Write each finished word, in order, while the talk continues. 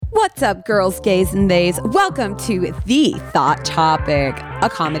What's up, girls, gays, and theys? Welcome to The Thought Topic,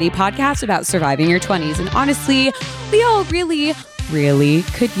 a comedy podcast about surviving your 20s. And honestly, we all really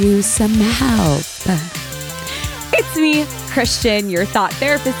could use some help. It's me, Christian, your thought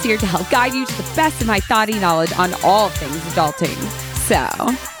therapist, here to help guide you to the best of my thoughty knowledge on all things adulting. So,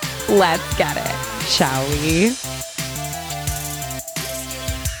 let's get it, shall we?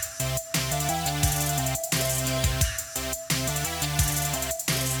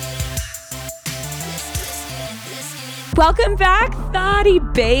 Welcome back, thoughty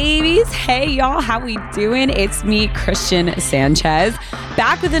babies. Hey, y'all, how we doing? It's me, Christian Sanchez,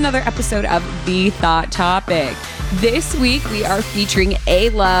 back with another episode of The Thought Topic. This week, we are featuring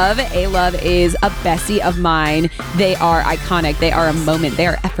A-Love. A-Love is a bestie of mine. They are iconic. They are a moment. They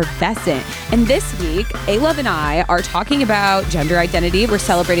are effervescent. And this week, A-Love and I are talking about gender identity. We're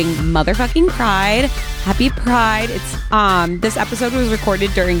celebrating motherfucking Pride. Happy Pride. It's this episode was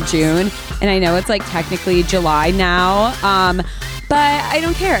recorded during June, and I know it's like technically July now, but I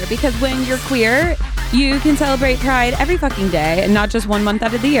don't care, because when you're queer, you can celebrate Pride every fucking day and not just 1 month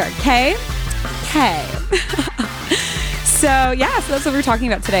out of the year. Okay? So that's what we're talking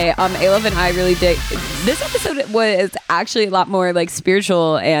about today. A-Love and I really dig. This episode was actually a lot more like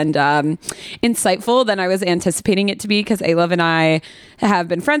spiritual and insightful than I was anticipating it to be, because A-Love and I have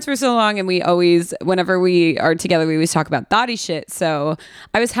been friends for so long, and we always, whenever we are together, we always talk about thoughty shit. So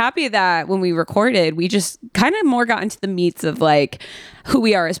I was happy that when we recorded, we just kind of more got into the meats of like who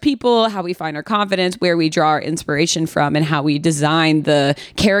we are as people, how we find our confidence, where we draw our inspiration from, and how we design the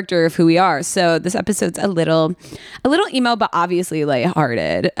character of who we are. So this episode's a little emo, but obviously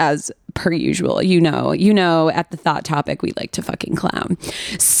lighthearted as per usual. You know, at The Thought Topic, we like to fucking clown.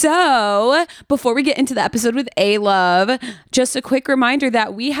 So before we get into the episode with A-Love, just a quick reminder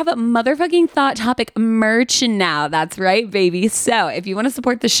that we have a motherfucking Thought Topic merch now. That's right, baby. So if you want to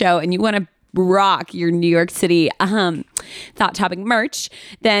support the show and you want to rock your New York City Thought Topic merch,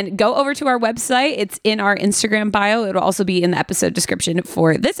 then go over to our website. It's in our Instagram bio. It'll also be in the episode description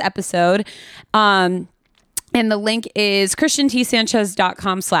for this episode. And the link is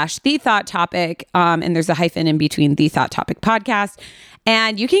christiantsanchez.com/The Thought Topic. And there's a hyphen in between The Thought Topic podcast.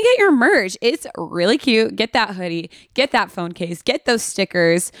 And you can get your merch. It's really cute. Get that hoodie, get that phone case, get those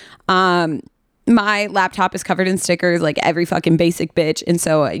stickers. My laptop is covered in stickers like every fucking basic bitch. And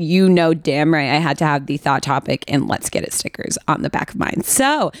so damn right I had to have The Thought Topic and Let's Get It stickers on the back of mine.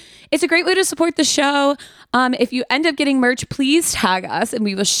 So it's a great way to support the show. If you end up getting merch, please tag us and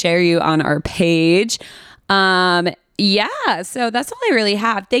we will share you on our page. So that's all I really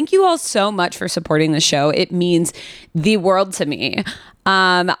have. Thank you all so much for supporting the show. It means the world to me.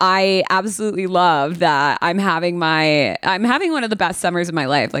 I absolutely love that I'm having one of the best summers of my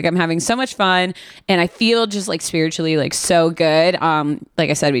life. Like, I'm having so much fun, and I feel just like spiritually like so good.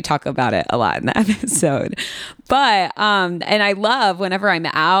 Like I said, we talk about it a lot in the episode, but and I love whenever I'm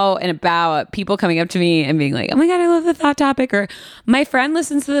out and about, people coming up to me and being like, oh my God, I love The Thought Topic, or my friend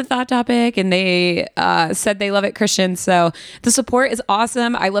listens to The Thought Topic and they said they love it, Christian. So the support is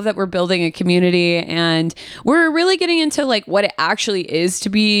awesome. I love that we're building a community, and we're really getting into like what it actually is to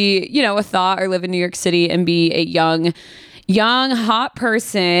be, a thought or live in New York City and be a young hot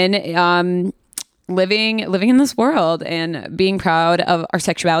person living in this world, and being proud of our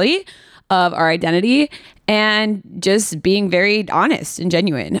sexuality, of our identity, and just being very honest and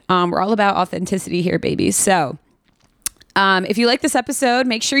genuine. We're all about authenticity here, baby. So if you like this episode,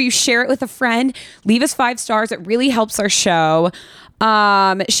 make sure you share it with a friend. Leave us 5 stars. It really helps our show.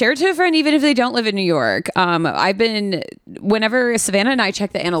 Share it to a friend, even if they don't live in New York. Whenever Savannah and I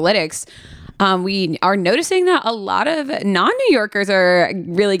check the analytics, we are noticing that a lot of non-New Yorkers are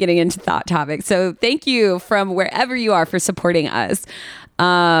really getting into Thought Topic. So thank you from wherever you are for supporting us.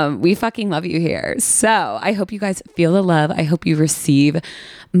 We fucking love you here. So I hope you guys feel the love. I hope you receive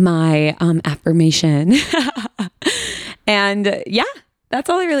my affirmation. And that's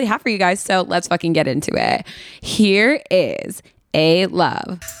all I really have for you guys. So let's fucking get into it. Here is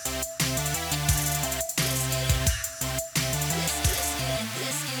A-Love.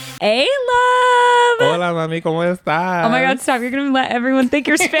 A-Love. Hola, mami, ¿cómo estás? Oh my God, stop. You're going to let everyone think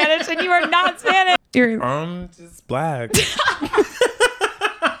you're Spanish and you are not Spanish. I'm just black.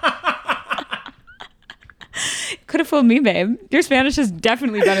 Could have fooled me, babe. Your Spanish is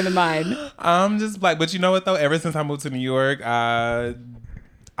definitely better than mine. I'm just black. But you know what, though? Ever since I moved to New York, I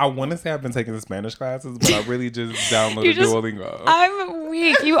want to say I've been taking the Spanish classes, but I really just downloaded Duolingo. I'm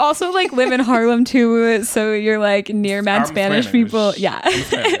weak. You also like live in Harlem too, so you're like near mad Spanish people. Yeah. I'm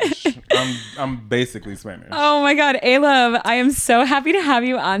Spanish. I'm basically Spanish. Oh my God, A-Love, I am so happy to have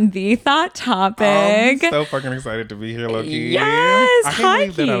you on The Thought Topic. I'm so fucking excited to be here, Loki. Yes, I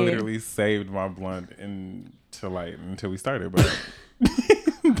can't believe that I literally saved my blunt into light until we started, but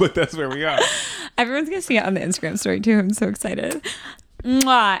but that's where we are. Everyone's gonna see it on the Instagram story too. I'm so excited.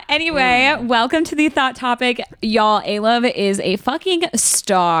 Mwah. Anyway, welcome to The Thought Topic. Y'all, A-Love is a fucking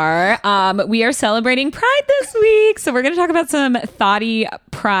star. We are celebrating Pride this week. So we're going to talk about some thoughty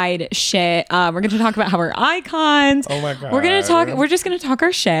Pride shit. We're going to talk about how we're icons. Oh my God. We're just going to talk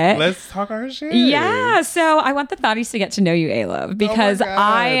our shit. Let's talk our shit. Yeah. So I want the thoughties to get to know you, A-Love, because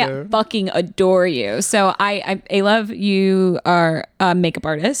I fucking adore you. So A-Love, you are a makeup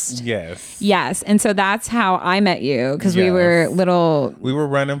artist. Yes. Yes. And so that's how I met you, because we were We were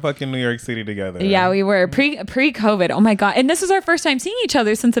running fucking New York City together. Yeah, we were pre-COVID. Oh my God. And this is our first time seeing each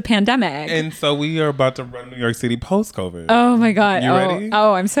other since the pandemic. And so we are about to run New York City post-COVID. Oh my God. You ready?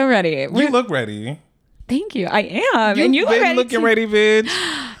 Oh, I'm so ready. You look ready. Thank you. I am. You've and you look been ready looking too. ready, bitch.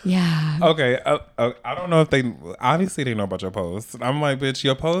 Yeah. Okay. I don't know if they obviously they know about your posts. I'm like, bitch,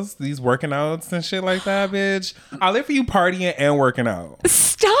 your posts, these working outs and shit like that, bitch. I live for you partying and working out.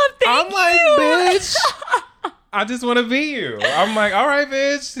 Stop. Thank I'm like, you. bitch. I just want to be you. I'm like, all right,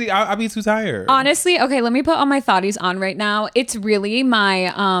 bitch. See, I'll be too tired. Honestly, okay, let me put all my thoughties on right now. It's really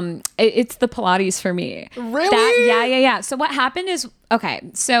my it's the Pilates for me. Really? Yeah. So what happened is, okay,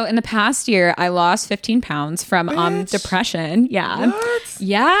 so in the past year I lost 15 pounds from depression. Yeah. What?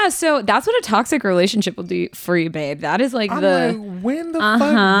 Yeah, so that's what a toxic relationship will do for you, babe. That is like I'm like, when the fuck?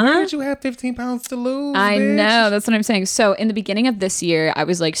 Where did you have 15 pounds to lose? I bitch? know, that's what I'm saying. So in the beginning of this year, I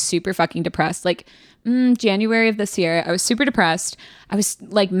was like super fucking depressed. Like January of this year, I was super depressed. I was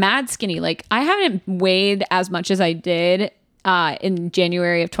like mad skinny. Like I haven't weighed as much as I did in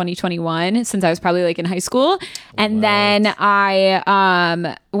January of 2021 since I was probably like in high school. And then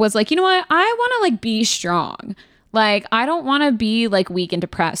I was like, you know what? I want to like be strong. Like, I don't want to be like weak and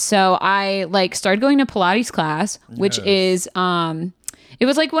depressed. So I like started going to Pilates class, which is it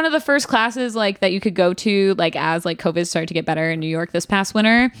was like one of the first classes like that you could go to like as like COVID started to get better in New York this past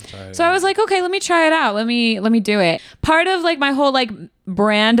winter. Right. So I was like, okay, let me try it out. Let me do it. Part of like my whole like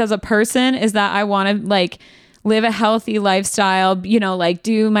brand as a person is that I want to like live a healthy lifestyle, you know, like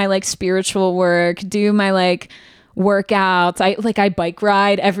do my like spiritual work, do my like workouts. I bike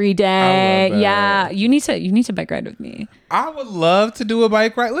ride every day. Yeah, you need to bike ride with me. I would love to do a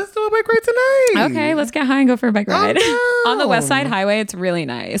bike ride. Let's do a bike ride tonight. Okay, let's get high and go for a bike ride on the West Side Highway. It's really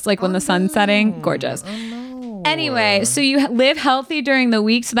nice. Like when the sun's setting, gorgeous. Anyway, so you live healthy during the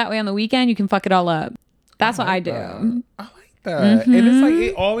week, so that way on the weekend you can fuck it all up. That's what I do. I like that, and it's like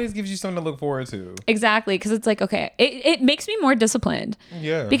it always gives you something to look forward to. Exactly, because it's like okay, it makes me more disciplined.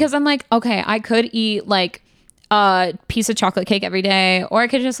 Yeah, because I'm like okay, I could eat like a piece of chocolate cake every day, or I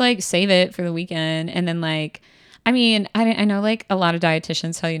could just like save it for the weekend and then like I mean I know like a lot of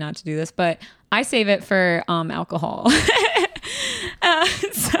dietitians tell you not to do this, but I save it for alcohol.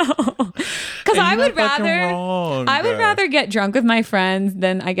 So because I would rather get drunk with my friends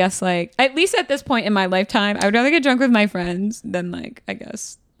than I guess like at least at this point in my lifetime I would rather get drunk with my friends than like I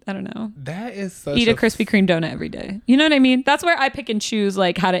guess I don't know. That is such eat a Krispy Kreme donut every day. You know what I mean? That's where I pick and choose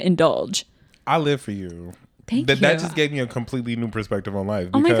like how to indulge. I live for you. Thank you. That just gave me a completely new perspective on life.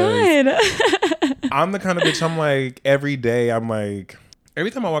 Oh my God. I'm the kind of bitch, I'm like, every day, I'm like, every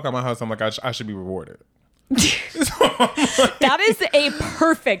time I walk out my house, I'm like, I should be rewarded. That is a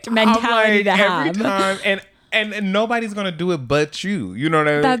perfect mentality to have. Every time, and nobody's going to do it but you. You know what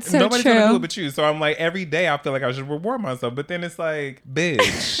I mean? That's so nobody's true. going to do it but you. So I'm like, every day, I feel like I should reward myself. But then it's like,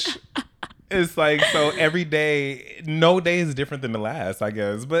 bitch. It's like, so every day, no day is different than the last, I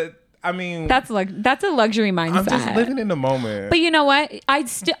guess. But I mean, that's a luxury mindset. I'm just living in the moment. But you know what? I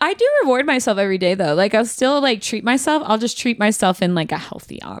do reward myself every day though. Like I'll still like treat myself. I'll just treat myself in like a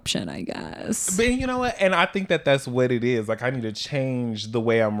healthy option, I guess. But you know what? And I think that that's what it is. Like I need to change the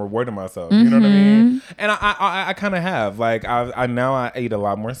way I'm rewarding myself. You know what I mean? And I kind of have. Like I eat a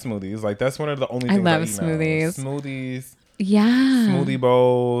lot more smoothies. Like that's one of the only things I love smoothies. Now. Smoothies. Yeah. Smoothie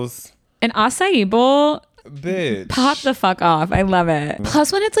bowls. An acai bowl. Bitch. Pop the fuck off. I love it.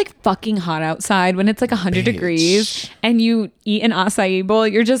 Plus when it's like fucking hot outside, when it's like 100 degrees and you eat an acai bowl,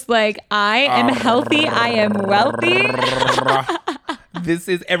 you're just like, I am healthy. I am wealthy. This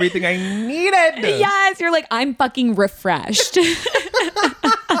is everything I needed. Yes. You're like, I'm fucking refreshed.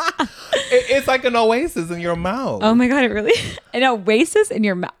 It's like an oasis in your mouth. Oh my God. It really, an oasis in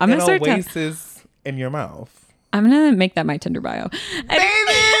your mouth. An oasis in your mouth. I'm going to make that my Tinder bio. Baby!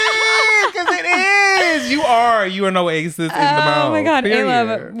 Because it is. you are no aces in the mouth. Oh my God, period.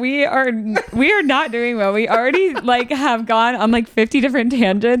 A-Love, we are not doing well. We already like have gone on like 50 different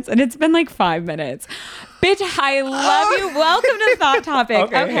tangents, and it's been like 5 minutes. Bitch, I love you. Welcome to Thought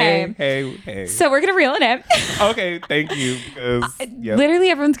Topic. Okay. Hey. So we're gonna reel it in. Okay, thank you. Literally,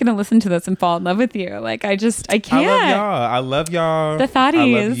 everyone's gonna listen to this and fall in love with you. Like I can't. I love y'all. The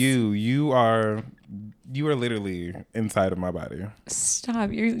thotties. I love you. You are literally inside of my body.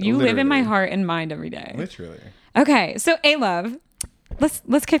 Stop. You live in my heart and mind every day. Literally. Okay, so A-Love,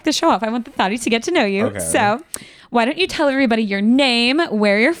 let's kick the show off. I want the thotties to get to know you. Okay. So why don't you tell everybody your name,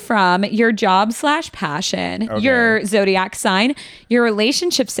 where you're from, your job/passion, your zodiac sign, your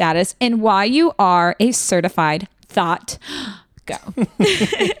relationship status, and why you are a certified thought. Go.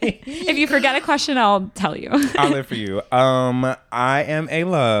 If you forget a question, I'll tell you. I'll live for you. I am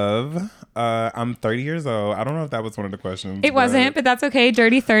A-Love. I'm 30 years old. I don't know if that was one of the questions. It wasn't, but that's okay.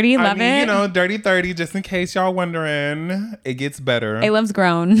 Dirty 30, love it. You know, dirty 30, just in case y'all wondering. It gets better. A-Love's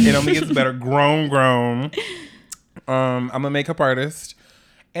grown. It only gets better. Grown. I'm a makeup artist.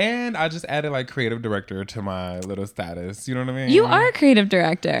 And I just added like creative director to my little status. You know what I mean? You are a creative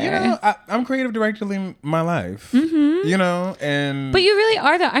director. You know, I'm creative directing my life. Mm-hmm. You know, and but you really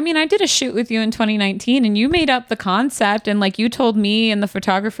are though. I mean, I did a shoot with you in 2019, and you made up the concept, and like you told me and the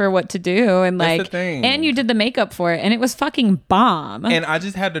photographer what to do, and like, that's the thing. And you did the makeup for it, and it was fucking bomb. And I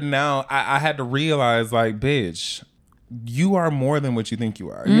just had to I had to realize like, bitch, you are more than what you think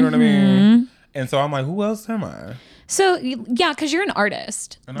you are. You know what I mean? And so I'm like, who else am I? So yeah, because you're an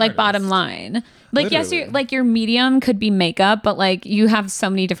artist. Bottom line, like Literally. yes, your medium could be makeup, but like you have so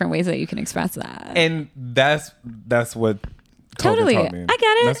many different ways that you can express that. And that's what totally COVID taught me. I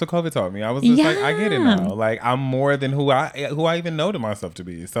get it. That's what COVID taught me. I was just like, I get it now. Like I'm more than who I even know to myself to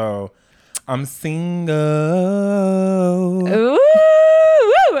be. So I'm single. Ooh.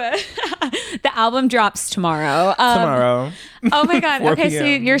 The album drops tomorrow. Tomorrow. Oh my God. 4 Okay, so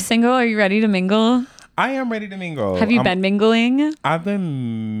p.m. you're single. Are you ready to mingle? I am ready to mingle. Have you been mingling? I've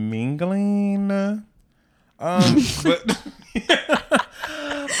been mingling. But I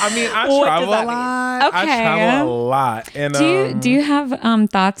mean, I travel a lot. Okay. I travel a lot. And Do you have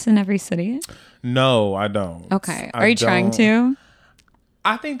thoughts in every city? No, I don't. Okay. Are you trying to?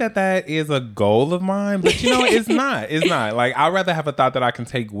 I think that is a goal of mine, but you know, it's not. It's not. Like, I'd rather have a thought that I can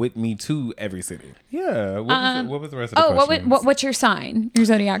take with me to every city. Yeah. What was the rest of the questions? What's your sign? Your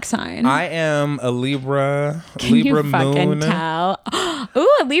zodiac sign? I am a Libra. Can Libra you moon. fucking tell?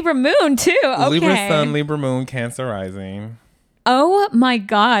 Ooh, a Libra moon too. Okay. Libra sun, Libra moon, Cancer rising. Oh my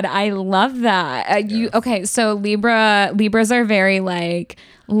God, I love that. Okay, so Libras are very like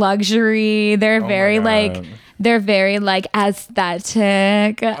luxury. They're very like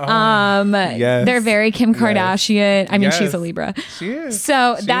aesthetic. Yes. They're very Kim Kardashian. I mean, Yes. she's a Libra. She is.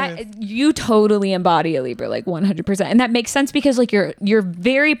 So She that is. you totally embody a Libra, like 100%. And that makes sense because like you're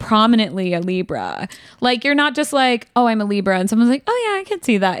very prominently a Libra. Like you're not just like, oh, I'm a Libra, and someone's like, oh yeah, I can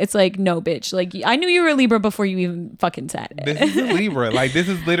see that. It's like, no, bitch. Like I knew you were a Libra before you even fucking said it. This is a Libra. Like, this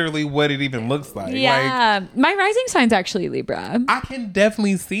is literally what it even looks like. Yeah, my rising sign's actually Libra. I can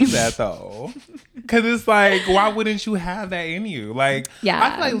definitely see that though. Cause it's like, why wouldn't you have that in you? Like, Yeah.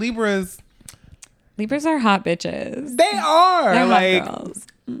 I feel like Libras are hot bitches. they are. They're hot Like, girls.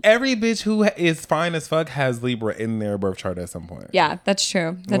 every bitch who is fine as fuck has Libra in their birth chart at some point. Yeah, that's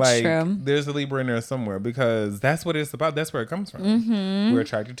true. That's like, true. There's a Libra in there somewhere because that's what it's about. That's where it comes from. Mm-hmm. We're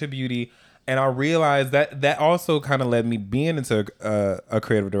attracted to beauty. And I realized that also kind of led me being into a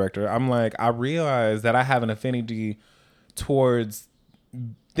creative director. I'm like, I realized that I have an affinity towards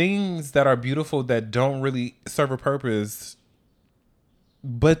things that are beautiful that don't really serve a purpose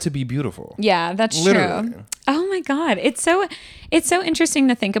but to be beautiful. Yeah, that's Literally. true. Oh my God. It's so interesting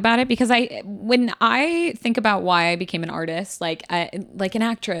to think about it because when I think about why I became an artist, like an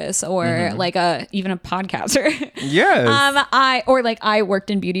actress or like even a podcaster. Yes. I worked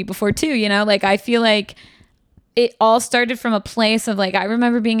in beauty before too, you know, like I feel like it all started from a place of like, I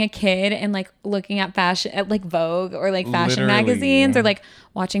remember being a kid and like looking at fashion at like Vogue or like fashion Literally. magazines or like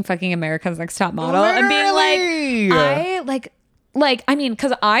watching fucking America's Next Top Model and being like, I mean,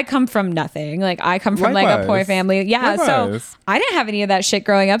 because I come from nothing. Like, I come from like a poor Likewise. family. Yeah. Likewise. So I didn't have any of that shit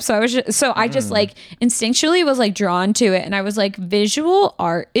growing up. So I just like instinctually was like drawn to it. And I was like, visual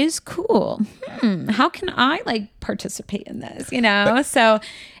art is cool. How can I like participate in this? You know? So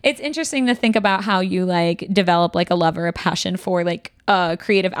it's interesting to think about how you like develop like a love or a passion for like a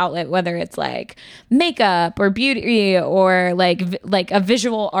creative outlet, whether it's like makeup or beauty or like a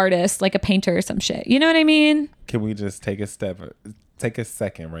visual artist, like a painter or some shit. You know what I mean? Can we just take a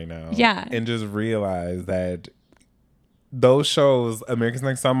second right now? Yeah. And just realize that those shows, America's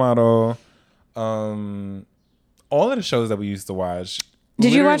Next Top Model, all of the shows that we used to watch.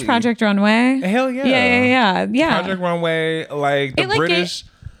 Did you watch Literally. Project Runway? Hell yeah. Yeah. Project Runway, like the It, like, British,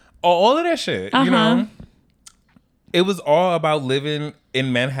 all of that shit. You know, it was all about living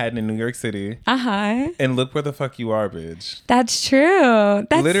in Manhattan in New York City. And look where the fuck you are, bitch. That's true.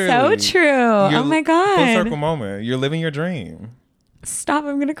 That's Literally, so true. Oh my Full God. circle moment. You're living your dream. Stop.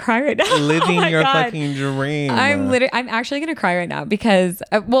 I'm going to cry right now. Living Oh my your God. fucking dream. I'm actually going to cry right now because,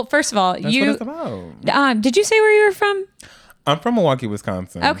 well, first of all, That's what it's about. Did you say where you were from? I'm from Milwaukee,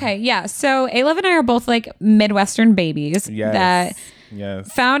 Wisconsin. Okay. Yeah. So A-Love and I are both like Midwestern babies that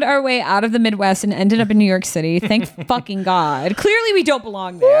found our way out of the Midwest and ended up in New York City. Thank fucking God. Clearly we don't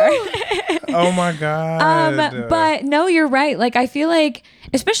belong there. Oh my God. But no, you're right. Like, I feel like,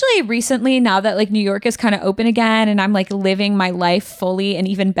 especially recently, now that like New York is kind of open again and I'm like living my life fully and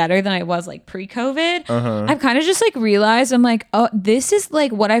even better than I was like pre-COVID, I've kind of just like realized I'm like, oh, this is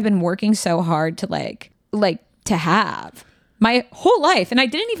like what I've been working so hard to like to have my whole life. And I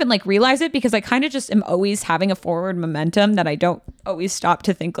didn't even like realize it because I kind of just am always having a forward momentum that I don't always stop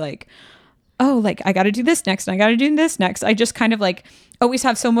to think like, oh, like I got to do this next and I got to do this next. I just kind of like always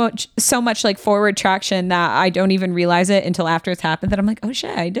have so much like forward traction that I don't even realize it until after it's happened that I'm like, oh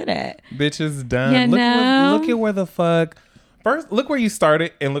shit, I did it. Bitch is done. You know? Look at where the fuck. First, look where you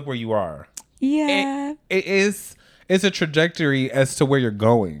started and look where you are. Yeah. It's a trajectory as to where you're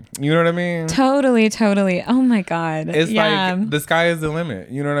going. You know what I mean? Totally. Oh my God. It's like the sky is the limit.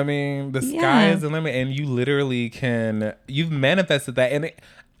 You know what I mean? The sky is the limit, and you literally you've manifested that. And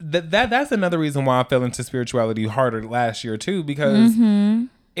that's another reason why I fell into spirituality harder last year too, because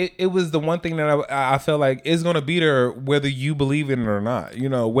it was the one thing that I felt like is going to be there whether you believe in it or not. You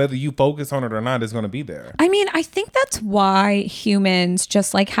know, whether you focus on it or not, it's going to be there. I mean, I think that's why humans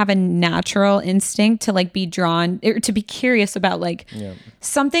just like have a natural instinct to like be drawn or to be curious about like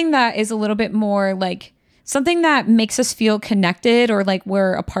something that is a little bit more like something that makes us feel connected or like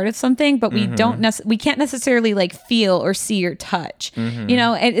we're a part of something, but we we can't necessarily like feel or see or touch, you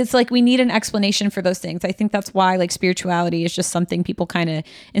know, and it's like we need an explanation for those things. I think that's why like spirituality is just something people kind of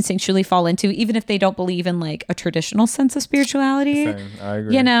instinctually fall into, even if they don't believe in like a traditional sense of spirituality. Same. I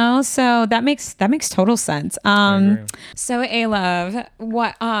agree. You know, so that makes total sense. So A-Love,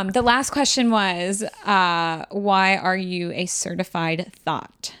 what the last question was, why are you a certified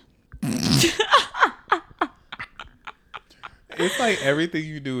thought? It's like everything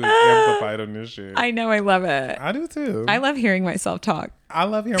you do is amplified on this shit. I know, I love it. I do too. I love hearing myself talk. I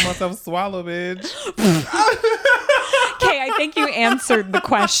love hearing myself swallow, bitch. Okay, I think you answered the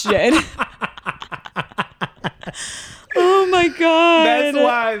question. Oh my God. That's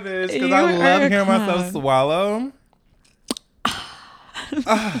why, bitch, because I love hearing myself swallow.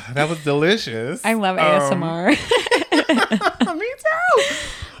 That was delicious. I love ASMR. Me too.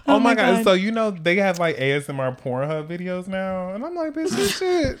 Oh my God. So, you know, they have like ASMR Pornhub videos now. And I'm like, bitch, this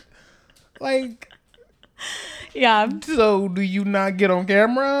shit. Like, yeah. So do you not get on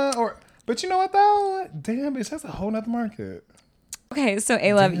camera? But you know what though? Damn, bitch, that's a whole nother market. Okay, so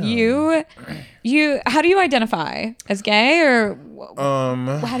A-Love, you how do you identify? As gay or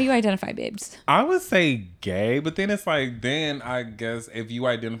how do you identify, babes? I would say gay, but then it's like, then I guess if you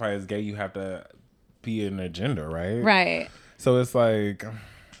identify as gay, you have to be in a gender, right? Right. So it's like,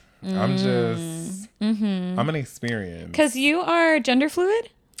 I'm just, I'm an experience. Because you are gender fluid,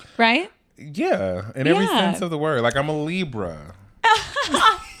 right? Yeah, in every sense of the word. Like, I'm a Libra.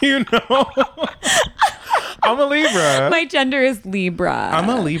 You know? I'm a Libra. My gender is Libra. I'm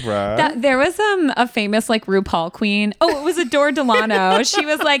a Libra. There was a famous like RuPaul queen. Oh, it was Adore Delano. She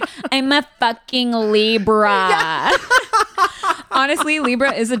was like, I'm a fucking Libra. Honestly,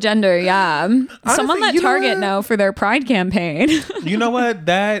 Libra is a gender. Yeah. Honestly, someone let Target know for their Pride campaign. You know what?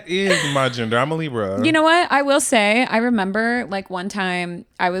 That is my gender. I'm a Libra. You know what? I will say, I remember like one time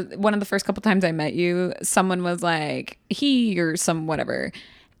one of the first couple times I met you, someone was like, he or some whatever.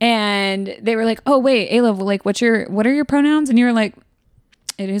 And they were like, oh, wait, A-Love, like, what are your pronouns? And you were like,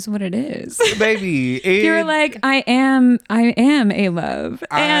 it is what it is. Baby. You were like, I am A-Love.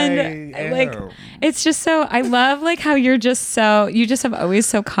 And like, it's just so, I love like how you just have always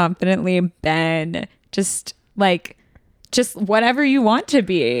so confidently been just whatever you want to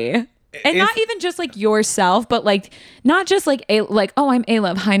be. And not even just like yourself, but like not just like oh, I'm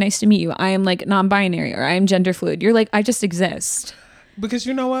A-Love. Hi, nice to meet you. I am like non-binary or I am gender fluid. You're like, I just exist. Because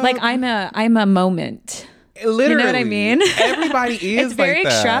you know what? Like I'm a moment. Literally. You know what I mean? Everybody is it's very like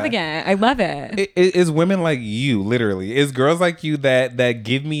that. extravagant. I love it. It's women like you, literally. It's girls like you that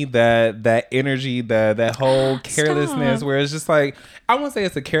give me that energy, that whole carelessness. Stop. Where it's just like, I won't say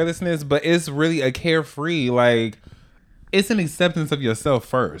it's a carelessness, but it's really a carefree, like, it's an acceptance of yourself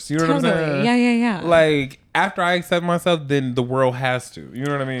first. You know what I'm saying? Yeah. Like, after I accept myself, then the world has to. You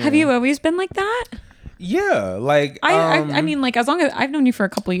know what I mean? Have you always been like that? Yeah, like I mean, like, as long as I've known you for a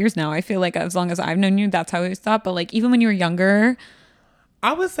couple of years now, I feel like as long as I've known you, that's how I always thought. But like, even when you were younger,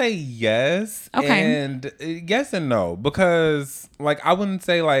 I would say yes. Okay. And yes and no, because like I wouldn't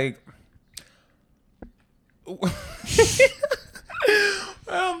say like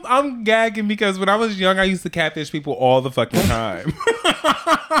I'm gagging because when I was young, I used to catfish people all the fucking time.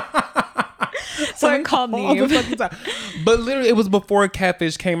 someone called All the me. fucking time. But literally, it was before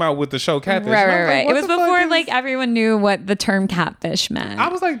Catfish came out with the show Catfish. And I was like, Right. what It was the fuck before is- like everyone knew what the term catfish meant. I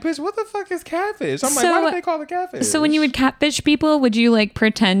was like, bitch, what the fuck is catfish? I'm like, So- why did they call it catfish? So when you would catfish people, would you like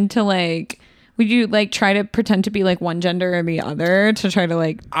pretend to like? Would you like try to pretend to be like one gender or the other to try to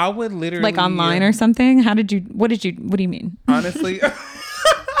like I would literally like online or something? How did you? What do you mean? honestly.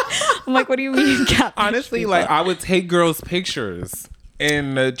 I'm like, what do you mean? Catfish Honestly, people? like I would take girls' pictures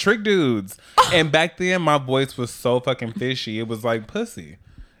and trick dudes. And back then, my voice was so fucking fishy. It was like pussy.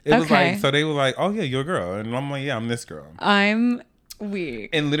 It was Okay. like, so they were like, "Oh yeah, you're a girl," and I'm like, "Yeah, I'm this girl." I'm weak.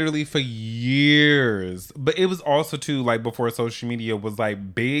 And literally for years, but it was also too like before social media was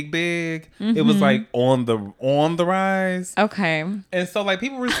like big. It was like on the rise. Okay. And so like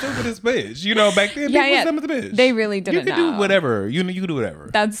people were stupid as bitch. You know, back then Yeah, people yeah. were dumb as a bitch. They really didn't You could know. do whatever. You could do whatever.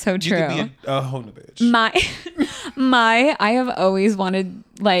 That's so You true. could be a whole new bitch. I have always wanted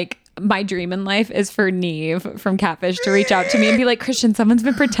like my dream in life is for Neve from Catfish to reach out to me and be like, Christian, someone's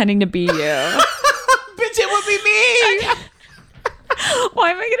been pretending to be you. Bitch, it would be me. Why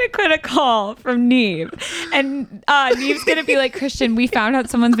am I gonna quit a call from Neve? And Neve's gonna be like, Christian, we found out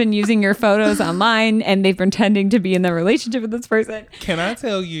someone's been using your photos online and they've been pretending to be in the relationship with this person. Can I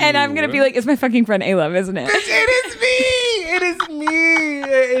tell you? And I'm gonna be like, it's my fucking friend A-Love, isn't it? it is me. It is me.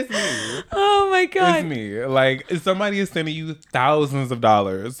 It's me. Oh my god. It's me. Like somebody is sending you thousands of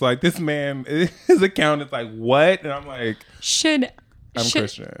dollars. Like this man, his account is like what? And I'm like, I'm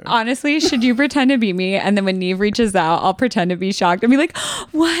Christian. Honestly, should you pretend to be me? And then when Neve reaches out, I'll pretend to be shocked and be like,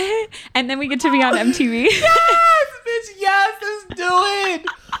 what? And then we get to be on MTV. yes, bitch. Yes, let's do it.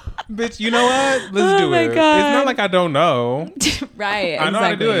 Bitch, you know what? Let's do my it. God. It's not like I don't know. Right. I know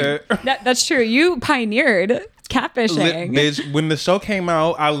how to do exactly. it. That's true. You pioneered catfishing. Bitch, when the show came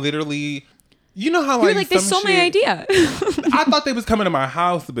out, I literally, you know how You were like, like, they some stole my shit- idea. I thought they was coming to my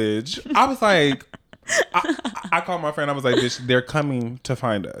house, bitch. I was like, I called my friend. I was like, bitch, they're coming to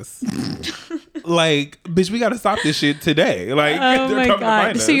find us. Like, bitch, we gotta stop this shit today. Like, Oh they're my coming to god.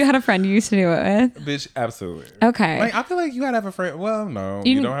 find us. So you had a friend you used to do it with? Bitch, absolutely. Okay. Like, I feel like you gotta have a friend. Well, no,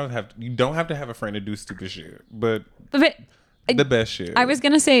 You- you don't have to have a friend to do stupid shit, but But the best shit. I was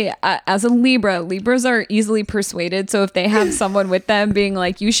gonna say, as a Libras are easily persuaded. So if they have someone with them being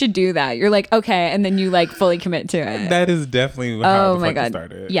like, "You should do that," you're like, "Okay," and then you like fully commit to it. That is definitely how Oh the my fuck it god!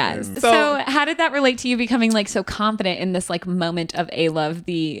 started. Yes. And So, how did that relate to you becoming like so confident in this like moment of A-Love,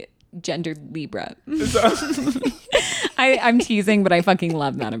 the gendered Libra? I'm teasing, but I fucking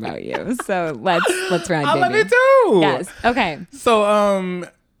love that about you. So let's ride. I love baby. it too. Yes. Okay. So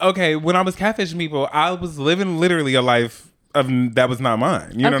okay, when I was catfishing people, I was living literally a life of that was not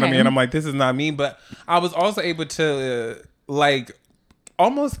mine. You know what I Okay. mean? I'm like, this is not me. But I was also able to like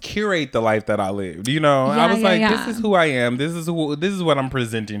almost curate the life that I lived. You know, Yeah, I was yeah, like, yeah. this is who I am. This is what I'm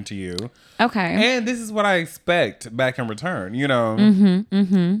presenting to you, Okay. and this is what I expect back in return. You know,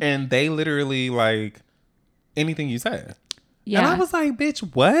 and they literally like anything you say. Yeah. And I was like, bitch,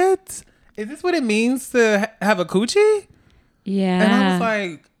 what? Is this what it means to have a coochie? Yeah. And I was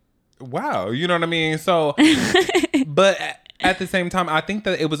like, wow, you know what I mean? So, but at the same time, I think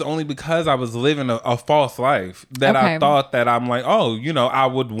that it was only because I was living a false life that Okay. I thought that I'm like, oh, you know, I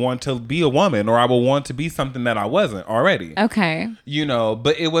would want to be a woman or I would want to be something that I wasn't already. Okay. You know,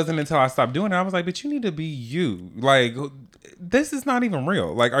 but it wasn't until I stopped doing it. I was like, but you need to be you. Like, this is not even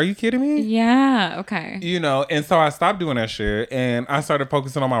real. Like, are you kidding me? Yeah. Okay. You know, and so I stopped doing that shit and I started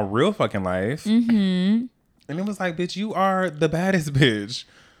focusing on my real fucking life. Mm-hmm. And it was like, bitch, you are the baddest bitch.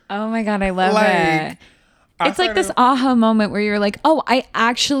 Oh my god, I love Like, it. I It's like this started- aha moment where you're like, oh, I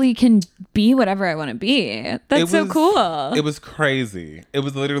actually can be whatever I want to be. That's it so was- cool. It was crazy. It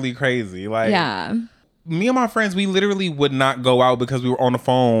was literally crazy. Like, Yeah. me and my friends, we literally would not go out because we were on the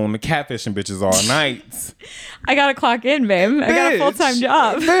phone catfishing bitches all night. I gotta clock in, babe. I got a Bitch. full-time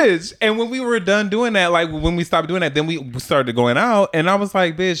job. Bitch. And when we were done doing that, like when we stopped doing that, then we started going out. And I was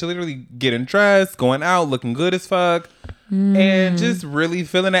like, bitch, literally getting dressed, going out, looking good as fuck. And just really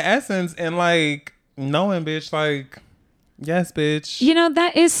feeling the essence and like knowing, bitch, like, yes, bitch. You know,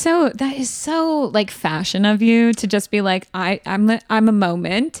 that is so like fashion of you to just be like, I'm a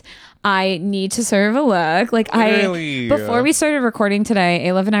moment. I need to serve a look. Like Really? Before we started recording today,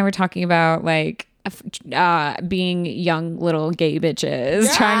 Alef and I were talking about like being young little gay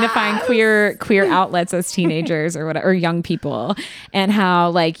bitches, trying to find queer outlets as teenagers or whatever, or young people, and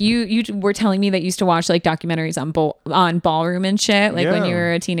how like you were telling me that you used to watch like documentaries on ballroom and shit, like when you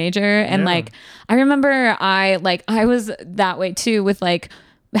were a teenager, and like I remember I was that way too with like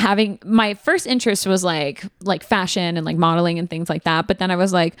having my first interest was like fashion and like modeling and things like that, but then I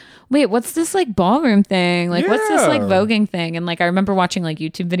was like, wait, what's this like ballroom thing, like what's this like voguing thing? And like I remember watching like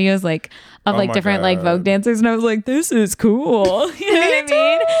YouTube videos like of like different like Vogue dancers, and I was like, this is cool. You know what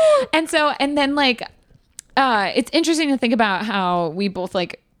I mean? And then like it's interesting to think about how we both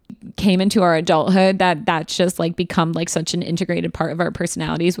like came into our adulthood that's just like become like such an integrated part of our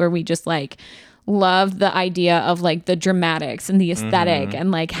personalities, where we just like love the idea of like the dramatics and the aesthetic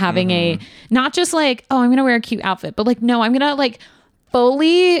and like having a not just like, oh, I'm gonna wear a cute outfit, but like, no, I'm gonna like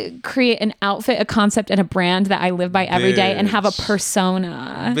fully create an outfit, a concept, and a brand that I live by every day and have a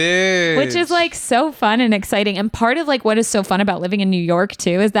persona. Which is like so fun and exciting. And part of like what is so fun about living in New York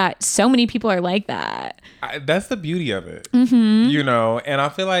too is that so many people are like that. That's the beauty of it, you know, and I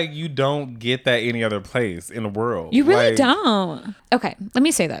feel like you don't get that any other place in the world. You really don't. Okay, let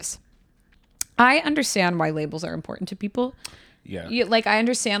me say this. I understand why labels are important to people. Yeah. Like I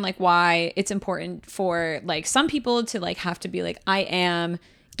understand like why it's important for like some people to like have to be like, I am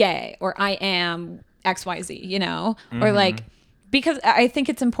gay or I am XYZ, you know, or like, because I think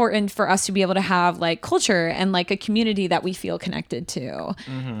it's important for us to be able to have like culture and like a community that we feel connected to,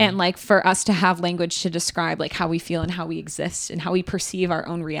 and like for us to have language to describe like how we feel and how we exist and how we perceive our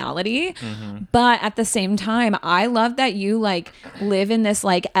own reality. But at the same time, I love that you like live in this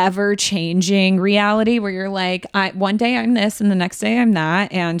like ever changing reality where you're like, one day I'm this and the next day I'm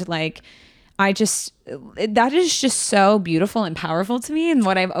that, and like that is just so beautiful and powerful to me, and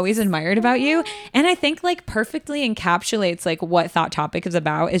what I've always admired about you. And I think like perfectly encapsulates like what Thought Topic is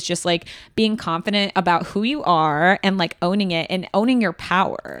about, is just like being confident about who you are and like owning it and owning your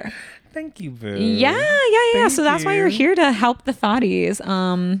power. Thank you, boo. Yeah. So that's why you're here, to help the thotties.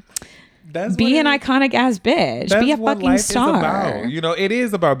 Be an iconic ass bitch. Be a fucking star. About. You know, it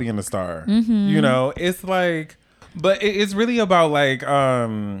is about being a star. You know, it's like, but it's really about like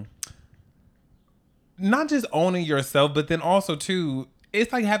not just owning yourself, but then also too,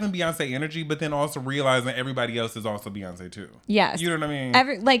 it's like having Beyonce energy, but then also realizing everybody else is also Beyonce too. Yes. You know what I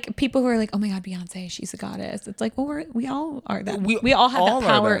mean? Like people who are like, oh my God, Beyonce, she's a goddess. It's like, well, we all are that. We all have that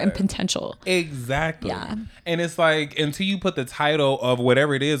power and potential. Exactly. Yeah. And it's like, until you put the title of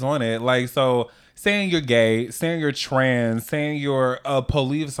whatever it is on it, like, so saying you're gay, saying you're trans, saying you're a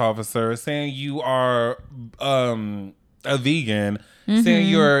police officer, saying you are a vegan, saying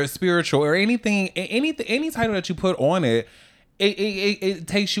you're spiritual, or any title that you put on it, it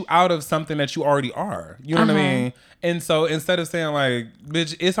takes you out of something that you already are. You know what I mean? And so instead of saying like,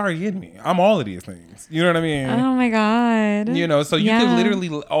 bitch, it's already in me, I'm all of these things. You know what I mean? Oh my God. You know, so you can literally,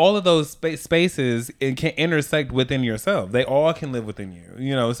 all of those spaces can intersect within yourself. They all can live within you.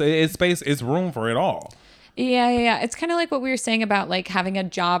 You know, so it's space, it's room for it all. Yeah. It's kind of like what we were saying about like having a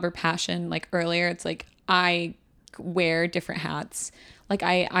job or passion. Like earlier, it's like I wear different hats. Like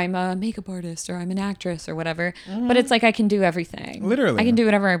I'm a makeup artist, or I'm an actress, or whatever. But it's like I can do everything. Literally, I can do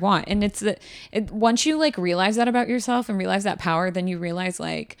whatever I want. And once you like realize that about yourself and realize that power, then you realize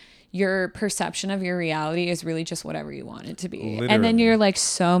like your perception of your reality is really just whatever you want it to be. Literally. And then you're like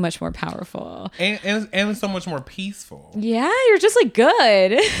so much more powerful and so much more peaceful. Yeah, you're just like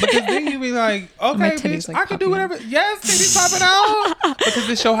good. Because then you be like, okay, bitch, like I can do whatever. Out. Yes, titties popping out because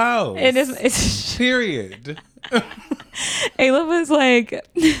it's your house. It is. It's period. Ayla was like,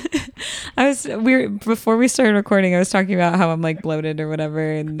 before we started recording, I was talking about how I'm like bloated or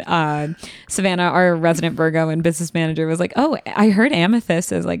whatever, and Savannah, our resident Virgo and business manager, was like, oh, I heard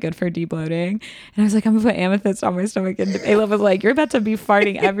amethyst is like good for debloating, and I was like, I'm gonna put amethyst on my stomach, and Ayla was like, you're about to be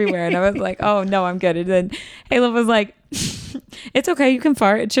farting everywhere, and I was like, oh no, I'm good. And then Ayla was like, it's okay, you can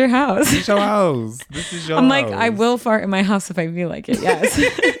fart, it's your house. It's your house. This is your house. I'm like, I will fart in my house if I feel like it. Yes.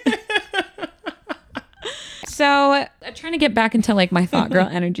 So I'm trying to get back into like my thought girl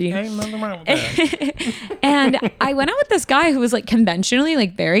energy. Ain't nothing wrong with that. And I went out with this guy who was like conventionally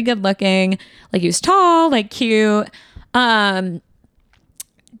like very good looking, like he was tall, like cute. And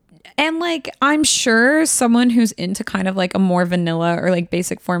like I'm sure someone who's into kind of like a more vanilla or like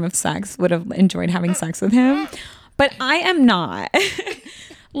basic form of sex would have enjoyed having sex with him. But I am not.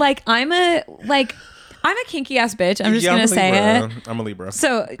 Like I'm a kinky ass bitch. I'm just gonna say it. I'm a Libra.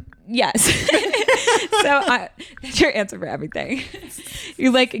 So yes. So that's your answer for everything.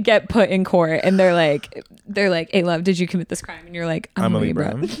 You like get put in court and they're like, they're like, hey, love, did you commit this crime? And you're like, I'm a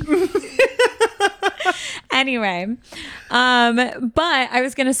Libra. Anyway, but I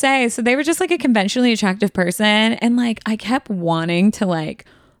was gonna say, so they were just like a conventionally attractive person, and like I kept wanting to like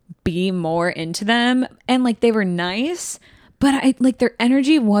be more into them, and like they were nice, but I like their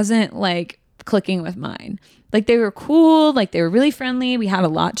energy wasn't like clicking with mine. Like they were cool, like they were really friendly. We had a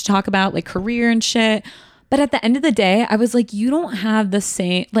lot to talk about, like career and shit. But at the end of the day, I was like, you don't have the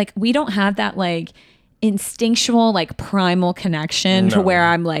same, like we don't have that like instinctual like primal connection to where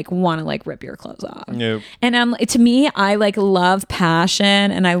I'm like want to like rip your clothes off. Nope. And to me, I like love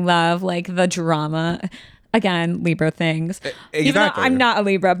passion and I love like the drama. Again, Libra things. Exactly. Even though I'm not a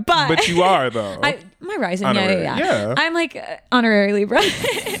Libra, but you are though. My rising, Honorary. yeah. I'm like honorary Libra.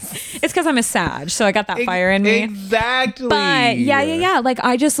 It's because I'm a Sag, so I got that fire in me. Exactly. But yeah. Like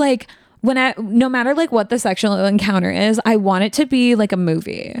I just like no matter like what the sexual encounter is, I want it to be like a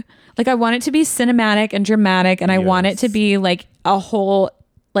movie. Like I want it to be cinematic and dramatic, and I want it to be like a whole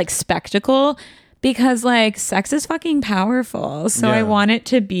like spectacle, because like sex is fucking powerful. So I want it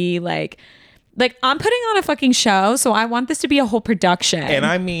to be like I'm putting on a fucking show, so I want this to be a whole production. And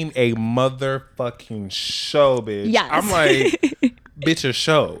I mean a motherfucking show, bitch. Yes. I'm like, bitch, a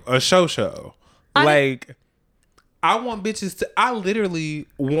show. Like, I want bitches to, I literally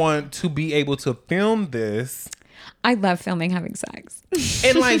want to be able to film this. I love filming having sex.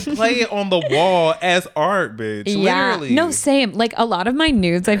 And like play it on the wall as art, bitch. Yeah. Literally. No, same. Like a lot of my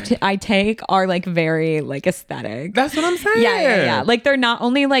nudes I take are like very like aesthetic. That's what I'm saying. Yeah. Like they're not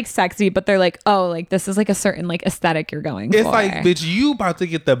only like sexy, but they're like, oh, like this is like a certain like aesthetic you're going for. It's like, bitch, you about to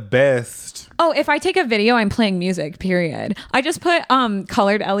get the best. Oh, if I take a video, I'm playing music, period. I just put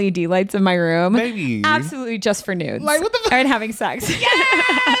colored LED lights in my room. Baby. Absolutely just for nudes. Like what the fuck? And having sex.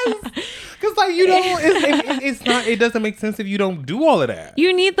 Yes! Because like you don't, it's not, it doesn't make sense if you don't do all of that.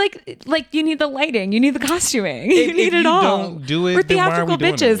 You need like you need the lighting, you need the costuming, you need it all. Don't do it. We're theatrical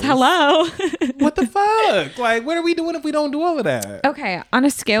bitches. Hello. What the fuck? Like, what are we doing if we don't do all of that? Okay, on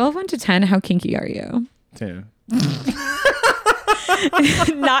a scale of 1 to 10, how kinky are you? 10.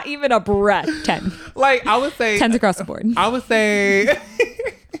 Not even a breath. 10. Like I would say 10's across the board. I would say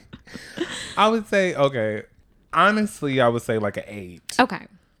okay. Honestly, I would say like an 8. Okay.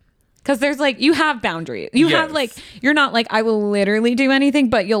 Because there's like, you have boundaries. You have like, you're not like, I will literally do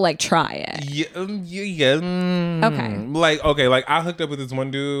anything, but you'll like try it. Yeah. Okay. Like I hooked up with this one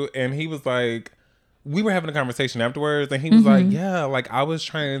dude and he was like, we were having a conversation afterwards and he was like, yeah, like I was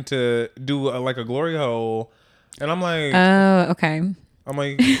trying to do like a glory hole. And I'm like, oh, okay. I'm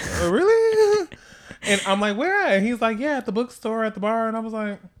like, really? And I'm like, where at? And he's like, yeah, at the bookstore, at the bar. And I was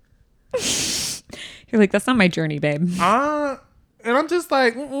like, you're like, that's not my journey, babe. And I'm just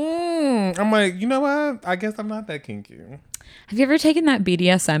like, I'm like, you know what? I guess I'm not that kinky. Have you ever taken that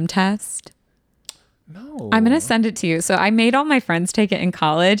BDSM test? No. I'm going to send it to you. So I made all my friends take it in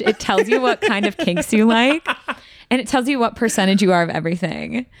college. It tells you what kind of kinks you like. And it tells you what percentage you are of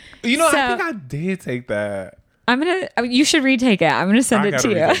everything. You know, I think I did take that. You should retake it. I'm going to send it to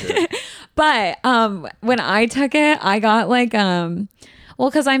you. But when I took it, I got like,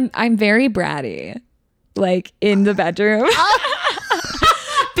 because I'm very bratty, like in the bedroom.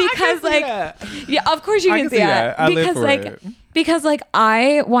 Because like, yeah, of course you can see that. Because like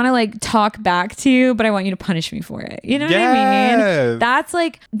I want to like talk back to you, but I want you to punish me for it. You know what I mean?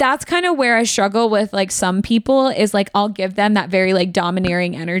 That's kind of where I struggle with like some people is like I'll give them that very like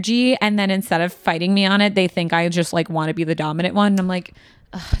domineering energy, and then instead of fighting me on it, they think I just like want to be the dominant one. And I'm like,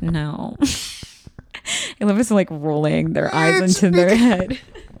 no. I love us like rolling their eyes into their head.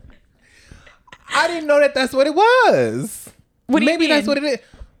 I didn't know that's what it was. What do you mean? Maybe that's what it is.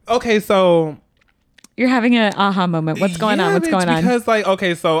 Okay, so you're having an aha moment. What's going on? What's going on? Because like,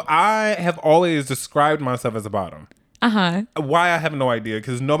 okay, so I have always described myself as a bottom. Why, I have no idea,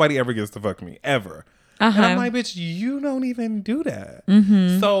 because nobody ever gets to fuck me ever. And I'm like, bitch, you don't even do that.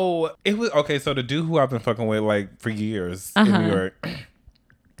 So it was okay. So the dude who I've been fucking with like for years in New York,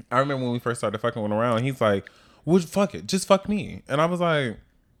 I remember when we first started fucking around. He's like, "Well, fuck it, just fuck me." And I was like,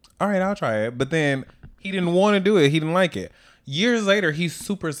 "All right, I'll try it." But then he didn't want to do it. He didn't like it. Years later, he's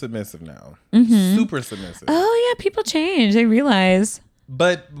super submissive now. Super submissive. Oh yeah, people change. They realize.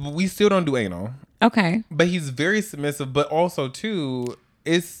 But we still don't do anal. Okay. But he's very submissive. But also too,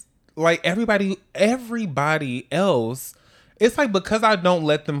 it's like everybody else. It's like because I don't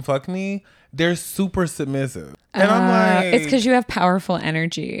let them fuck me, they're super submissive. And I'm like, it's because you have powerful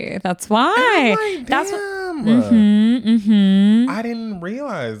energy. That's why. Like, That's damn. I didn't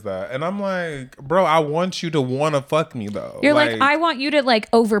realize that. And I'm like, bro, I want you to want to fuck me though. You're like, I want you to like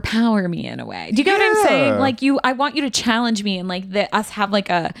overpower me in a way. Do you get what I'm saying? Like I want you to challenge me and like us have like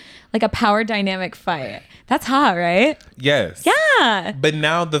a power dynamic fight. That's hot, right? Yes. Yeah. But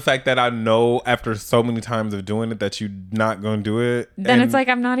now the fact that I know after so many times of doing it that you're not going to do it. Then it's like,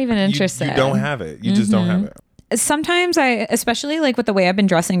 I'm not even interested. You don't have it. You just don't have it. Sometimes especially like with the way I've been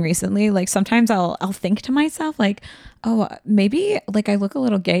dressing recently, like sometimes I'll think to myself like, oh, maybe like I look a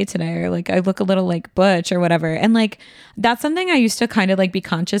little gay today, or like I look a little like butch or whatever. And like, that's something I used to kind of like be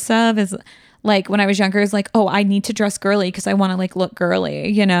conscious of, is like when I was younger, is like, oh, I need to dress girly because I want to like look girly,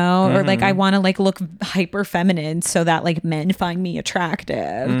 you know, or like I want to like look hyper feminine so that like men find me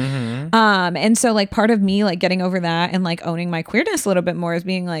attractive. And so like part of me like getting over that and like owning my queerness a little bit more is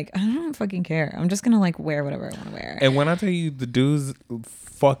being like, I don't fucking care. I'm just gonna like wear whatever I want to wear. And when I tell you the dudes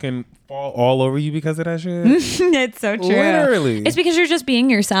fucking fall all over you because of that shit, it's so true. Literally, it's because you're just being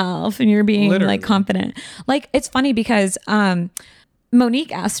yourself and you're being like confident. Like it's funny because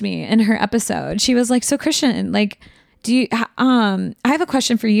Monique asked me in her episode, she was like, so Christian, like, do you, I have a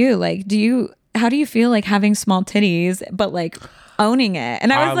question for you. Like, how do you feel like having small titties, but like owning it?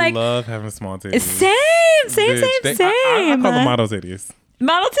 And I was like, I love having small titties. Same. I call them model titties.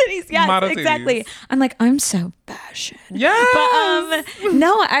 Model titties, yes, model exactly. Titties. I'm like, I'm so fashion. Yes. But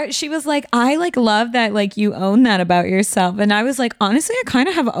no, she was like, I like love that like you own that about yourself. And I was like, honestly, I kind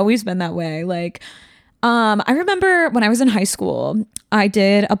of have always been that way. Like, I remember when I was in high school, I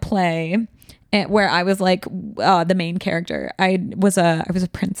did a play where I was like the main character. I was a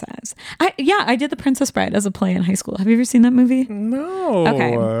princess. I did The Princess Bride as a play in high school. Have you ever seen that movie? No.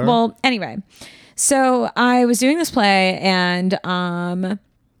 Okay. Well, anyway, so I was doing this play, and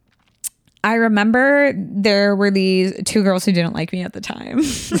I remember there were these two girls who didn't like me at the time.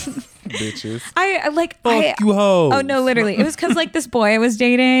 Bitches. Fuck you hoes. Oh no, literally. It was because like this boy I was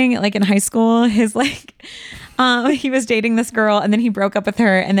dating like in high school, his like he was dating this girl, and then he broke up with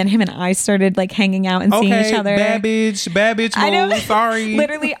her, and then him and I started like hanging out and seeing each other. Bad bitch I know. Sorry.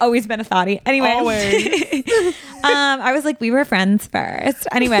 Literally always been a thotty. Anyway. Always. I was like, we were friends first.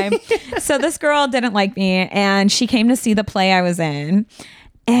 Anyway, so this girl didn't like me, and she came to see the play I was in.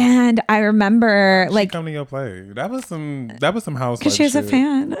 And I remember like come to your play. That was some housewife. Because she was shit. A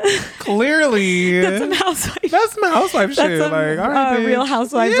fan. Clearly, That's some housewife. That's some housewife shit. Some, like, all right, Real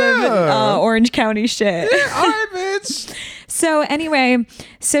Housewives of Orange County shit. Yeah, all right, bitch. So anyway,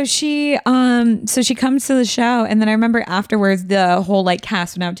 so she comes to the show, and then I remember afterwards the whole like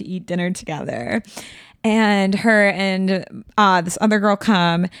cast went out to eat dinner together, and her and this other girl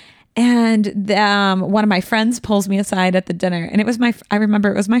come. And one of my friends pulls me aside at the dinner, and I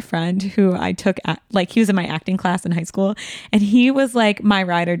remember it was my friend who I took he was in my acting class in high school, and he was like my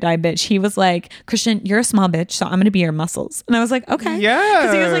ride or die bitch. He was like, Christian, you're a small bitch, so I'm gonna be your muscles. And I was like, okay, yeah,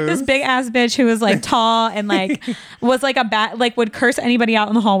 because he was like this big ass bitch who was like tall and like was like a bat, like would curse anybody out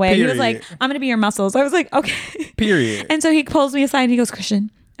in the hallway. Period. He was like, I'm gonna be your muscles. I was like, okay, period. And so he pulls me aside and he goes,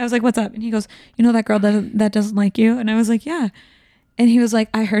 Christian. I was like, what's up? And he goes, you know that girl that doesn't like you? And I was like, yeah. And he was like,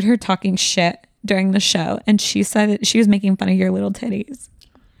 I heard her talking shit during the show, and she said that she was making fun of your little titties.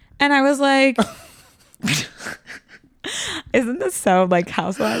 And I was like, isn't this so like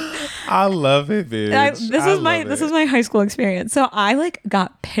housewives? I love it, bitch. This was my high school experience. So I like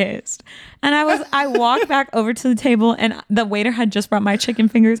got pissed, and I walked back over to the table, and the waiter had just brought my chicken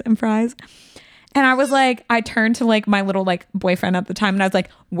fingers and fries. And I was like, I turned to like my little like boyfriend at the time, and I was like,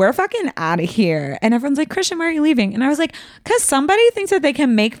 we're fucking out of here. And everyone's like, Christian, why are you leaving? And I was like, because somebody thinks that they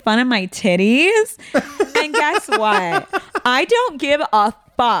can make fun of my titties. And guess what? I don't give a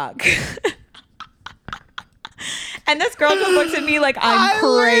fuck. And this girl just looks at me like I'm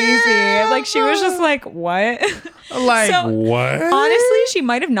crazy. Like she was just like, what? Like, what? Honestly, she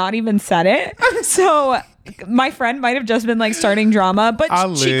might have not even said it. So my friend might have just been like starting drama, but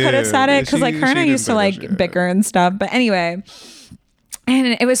she could have said it because like her and I used to like bicker and stuff. But anyway,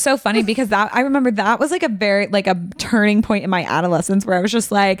 and it was so funny because I remember that was like a very like a turning point in my adolescence where I was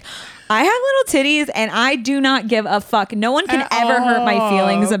just like, I have little titties and I do not give a fuck. No one can ever hurt my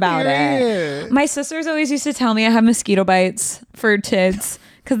feelings about it. My sisters always used to tell me I have mosquito bites for tits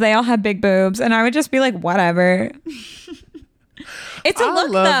because they all have big boobs, and I would just be like, whatever. It's a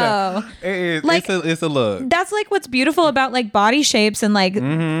look though. It is. Like, it's a look. That's like what's beautiful about like body shapes and like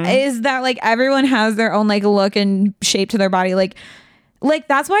is that like everyone has their own like look and shape to their body. Like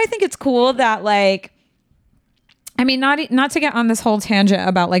that's why I think it's cool that like, I mean, not to get on this whole tangent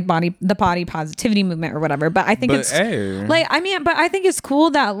about like the body positivity movement or whatever, but I think but I think it's cool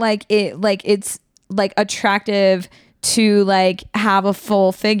that like it's like attractive to like have a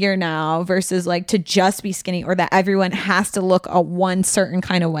full figure now versus like to just be skinny, or that everyone has to look a one certain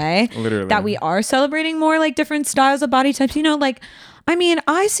kind of way. Literally. That we are celebrating more like different styles of body types. You know, like, I mean,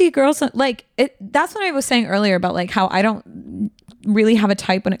 I see girls like it. That's what I was saying earlier about like how I don't really have a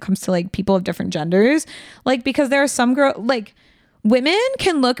type when it comes to like people of different genders. Like, because there are some like women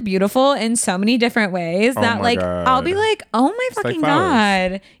can look beautiful in so many different ways that like God. I'll be like, oh my fucking like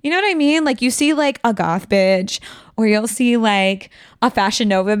flowers. God. You know what I mean? Like you see like a goth bitch, or you'll see like a Fashion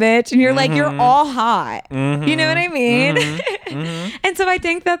Nova bitch, and you're like, you're all hot. You know what I mean? And so I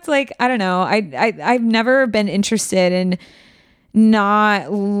think that's like, I don't know. I've never been interested in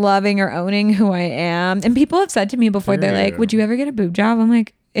not loving or owning who I am. And people have said to me before, they're like, would you ever get a boob job? I'm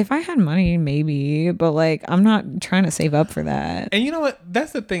like, if I had money, maybe, but like, I'm not trying to save up for that. And you know what?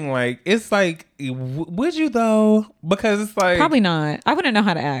 That's the thing. Like, it's like, would you though? Because it's like, Probably not. I wouldn't know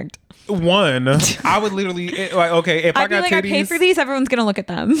how to act. one, I would literally like, okay, if I I'd be got like, titties, I paid for these. Everyone's gonna look at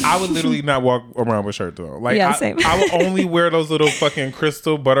them. I would literally not walk around with shirt though. Like, Yeah, same. I would only wear those little fucking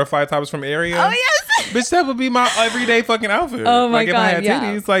crystal butterfly tops from Area. Oh yes. Bitch, that would be my everyday fucking outfit. Oh my like if God, I had yeah.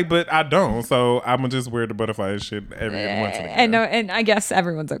 titties, like, but I don't, so I'm gonna just wear the butterfly shit every once in a while. And no, and I guess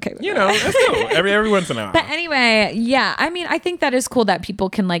everyone's okay with You it. know, that's cool. Every once in a while. But anyway, yeah, I mean, I think that is cool that people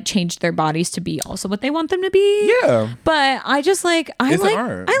can like change their bodies to be also what they want them to be. Yeah. But I just like It's an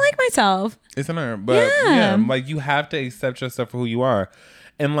art. I like myself. It's an art, but yeah, like you have to accept yourself for who you are.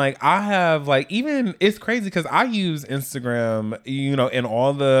 And like I have like, even it's crazy because I use Instagram, you know, and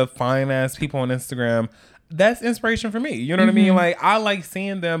all the fine ass people on Instagram, that's inspiration for me. You know what I mean? Like I like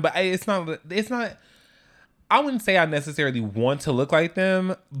seeing them, but it's not, I wouldn't say I necessarily want to look like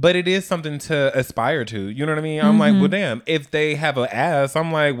them, but it is something to aspire to. You know what I mean? I'm like, well, damn, if they have an ass,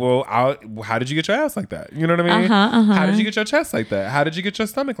 I'm like, well, how did you get your ass like that? You know what I mean? How did you get your chest like that? How did you get your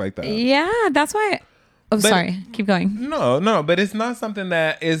stomach like that? Yeah, that's why. Sorry, keep going. No, but it's not something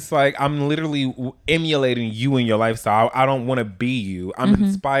that is like I'm literally emulating you in your lifestyle. I don't want to be you. I'm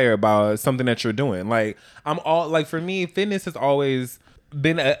inspired by something that you're doing. Like I'm all like, for me, fitness has always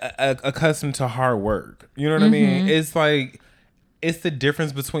been accustomed to hard work. You know what I mean? It's like, it's the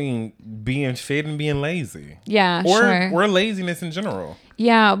difference between being fit and being lazy. Yeah, or laziness in general.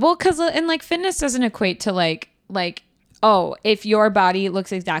 Yeah, well, because and like fitness doesn't equate to like oh, if your body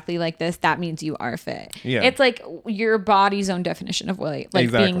looks exactly like this, that means you are fit. Yeah. It's like your body's own definition of what like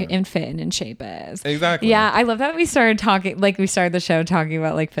Exactly. being in fit and in shape is. Exactly. Yeah, I love that we started talking, like we started the show talking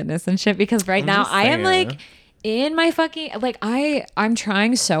about like fitness and shit, because right now just I am saying. like in my fucking like I'm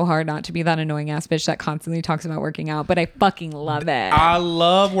trying so hard not to be that annoying ass bitch that constantly talks about working out, but I fucking love it. I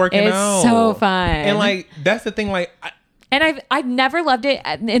love working It's out. so fun. And like that's the thing. Like And I've never loved it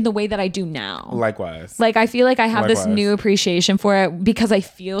in the way that I do now. likewise. Like I feel like I have this Likewise. new appreciation for it because I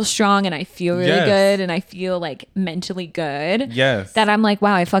feel strong and I feel really Yes. good and I feel like mentally good. Yes. That I'm like,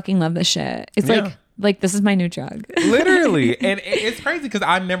 wow, I fucking love this shit. It's Yeah. like this is my new drug. Literally. And it's crazy because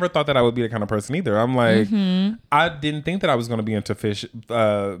I never thought that I would be the kind of person either. I'm like, I didn't think that I was going to be into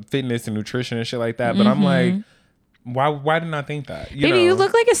fitness and nutrition and shit like that. But I'm like, why didn't I think that? Baby, you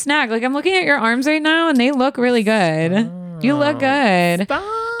look like a snack. Like I'm looking at your arms right now and they look really good. You look good.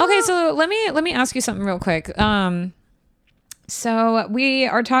 Okay, so let me ask you something real quick. So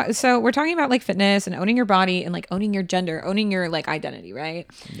we're talking about like fitness and owning your body and like owning your gender, owning your like identity, right?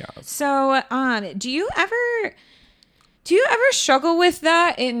 Yeah. So, do you ever struggle with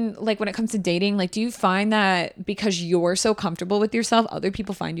that in like when it comes to dating? Like, do you find that because you're so comfortable with yourself, other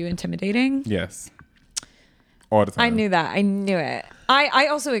people find you intimidating? Yes. All the time. I knew that. I knew it. I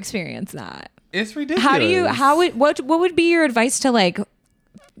also experienced that. It's ridiculous. What would be your advice to like,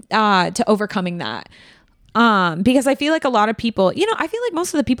 to overcoming that? Because I feel like a lot of people, you know, I feel like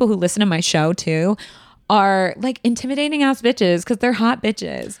most of the people who listen to my show too are like intimidating ass bitches because they're hot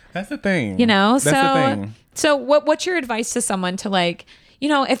bitches. That's the thing. You know, That's the thing. So what's your advice to someone to like, you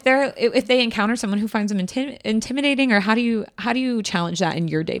know, if they encounter someone who finds them intimidating, or how do you challenge that in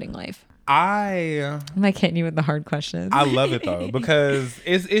your dating life? I'm like hitting you with the hard questions. I love it though, because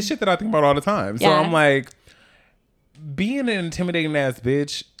it's shit that I think about all the time. So Yeah. I'm like, being an intimidating ass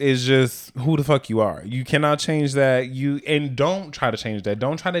bitch is just who the fuck you are. You cannot change that. And don't try to change that.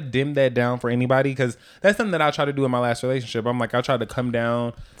 Don't try to dim that down for anybody, because that's something that I tried to do in my last relationship. I'm like, I tried to come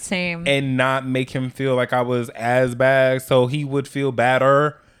down Same. and not make him feel like I was as bad, so he would feel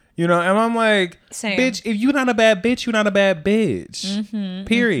badder. You know, and I'm like, Same. bitch, if you're not a bad bitch, you're not a bad bitch.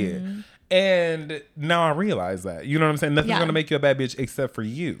 Period. And now I realize that. You know what I'm saying? Nothing's Yeah. going to make you a bad bitch except for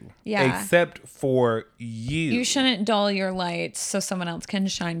you. Yeah. Except for you. You shouldn't dull your lights so someone else can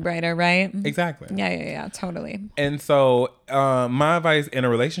shine brighter, right? Exactly. Yeah, totally. And so my advice in a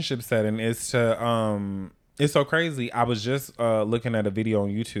relationship setting is to It's so crazy. I was just looking at a video on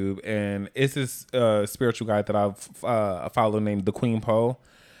YouTube, and it's this spiritual guy that I've followed named The Queen Poe.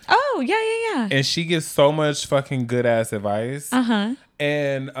 Oh, yeah. And she gives so much fucking good ass advice. Uh-huh.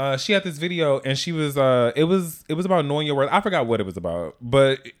 And she had this video, and she was it was about knowing your worth. I forgot what it was about,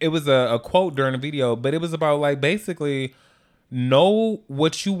 but it was a quote during the video. But it was about like basically know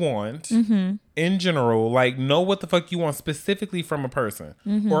what you want in general. Like know what the fuck you want specifically from a person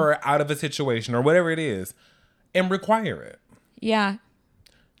or out of a situation or whatever it is, and require it. Yeah.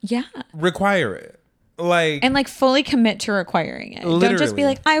 Require it. Like And like fully commit to requiring it. Don't just be Literally.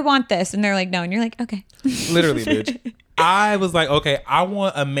 like, I want this. And they're like, no. And you're like, okay. literally, bitch. I was like, okay, I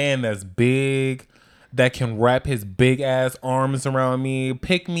want a man that's big, that can wrap his big ass arms around me,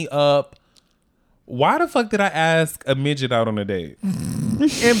 pick me up. Why the fuck did I ask a midget out on a date? And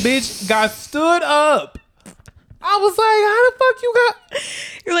bitch got stood up. I was like, how the fuck you got...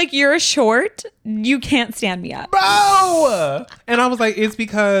 You're like, you're short. You can't stand me up. Bro! And I was like, it's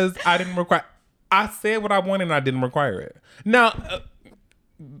because I didn't require... I said what I wanted and I didn't require it. Now,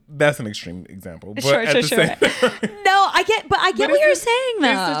 that's an extreme example. But Sure. No, I get what you're saying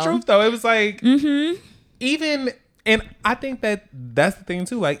though. It's the truth though. It was like, even, and I think that's the thing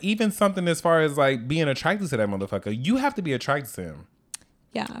too. Like, even something as far as like being attracted to that motherfucker, you have to be attracted to him.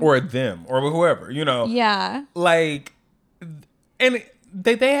 Yeah. Or them or whoever, you know? Yeah. Like, and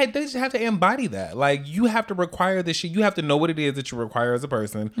they just have to embody that. Like, you have to require this shit. You have to know what it is that you require as a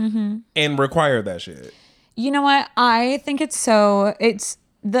person and require that shit. You know what? I think it's the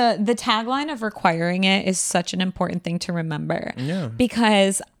tagline of requiring it is such an important thing to remember. Yeah.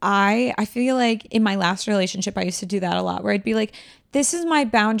 Because I feel like in my last relationship, I used to do that a lot where I'd be like, this is my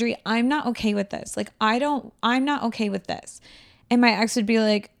boundary. I'm not okay with this. Like, I'm not okay with this. And my ex would be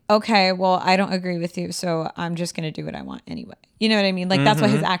like, okay, well, I don't agree with you. So I'm just going to do what I want anyway. You know what I mean? Like, that's what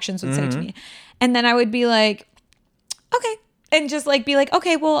his actions would say to me. And then I would be like, okay. And just like be like,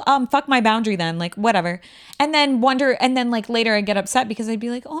 okay, well, fuck my boundary then, like whatever. And then like later I'd get upset because I'd be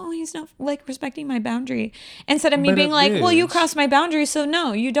like, oh, he's not like respecting my boundary. Instead of me being like, well, you crossed my boundary, so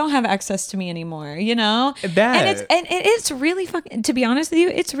no, you don't have access to me anymore, you know? And it's really fucking, to be honest with you,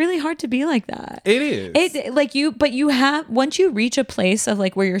 it's really hard to be like that. It is. It like but you have, once you reach a place of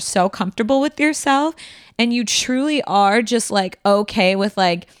like where you're so comfortable with yourself and you truly are just like okay with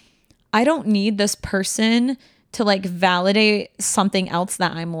like, I don't need this person to like validate something else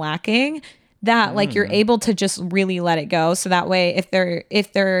that I'm lacking, that like you're able to just really let it go. So that way,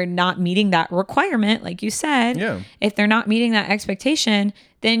 if they're not meeting that requirement, like you said, if they're not meeting that expectation,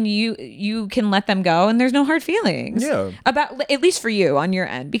 then you can let them go and there's no hard feelings about, at least for you on your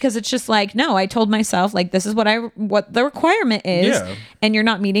end, because it's just like, no, I told myself like, this is what the requirement is and you're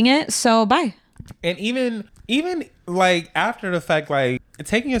not meeting it. So bye. And even like after the fact, like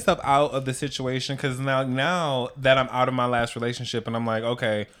taking yourself out of the situation, because now that I'm out of my last relationship and I'm like,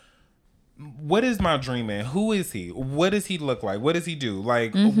 okay, what is my dream man? Who is he? What does he look like? What does he do?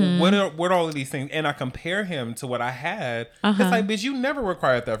 Like, what are all of these things? And I compare him to what I had. It's like, bitch, you never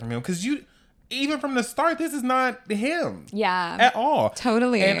required that from him, because even from the start, this is not him. Yeah. At all.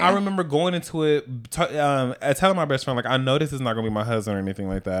 Totally. And I remember going into it, telling my best friend, like, I know this is not going to be my husband or anything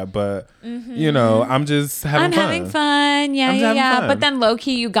like that, but, you know, I'm just having fun. I'm having fun. Yeah. Fun. But then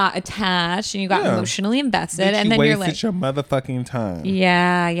low-key, you got attached and you got emotionally invested. And then you're like, wasted your motherfucking time.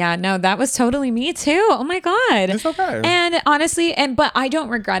 Yeah. No, that was totally me too. Oh my God. It's okay. And honestly, but I don't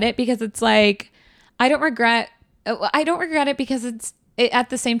regret it, because it's like, I don't regret it because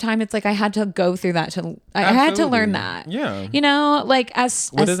at the same time, it's like I had to go through that I had to learn that. Yeah. You know, like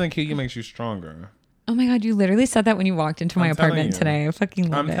what doesn't kill you makes you stronger. Oh my God, you literally said that when you walked into my apartment today. I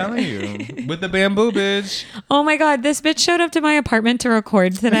fucking love it. I'm telling you. With the bamboo, bitch. Oh my God, this bitch showed up to my apartment to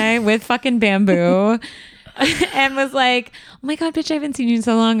record today with fucking bamboo. And was like, oh my God, bitch, I haven't seen you in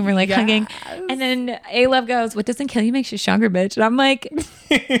so long. And we're like hugging. And then A-Love goes, what doesn't kill you makes you stronger, bitch. And I'm like,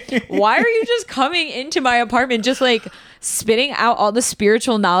 why are you just coming into my apartment just like spitting out all the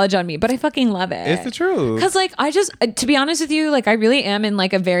spiritual knowledge on me? But I fucking love it. It's the truth. Because like, to be honest with you, like I really am in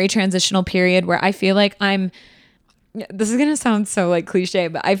like a very transitional period where I feel like this is going to sound so like cliche,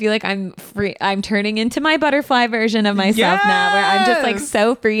 but I feel like I'm free. I'm turning into my butterfly version of myself now, where I'm just like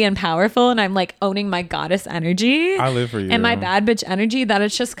so free and powerful, and I'm like owning my goddess energy. I live for you. And my bad bitch energy, that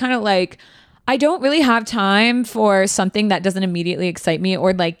it's just kind of like, I don't really have time for something that doesn't immediately excite me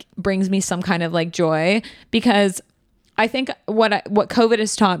or like brings me some kind of like joy, because I think what COVID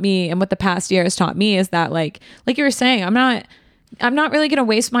has taught me and what the past year has taught me is that like you were saying, I'm not really going to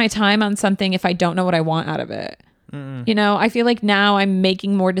waste my time on something if I don't know what I want out of it. You know, I feel like now I'm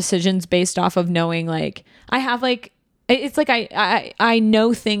making more decisions based off of knowing like I have like It's like I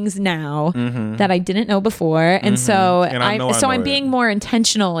know things now that I didn't know before, and so I'm being more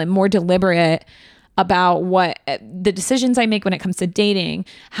intentional and more deliberate about what the decisions I make when it comes to dating,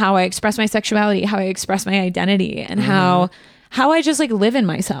 how I express my sexuality, how I express my identity, and how I just like live in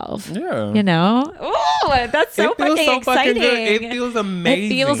myself. Yeah. You know? Oh, that's so fucking exciting. It feels amazing. It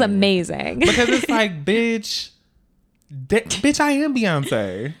feels amazing. Because it's like, bitch, I am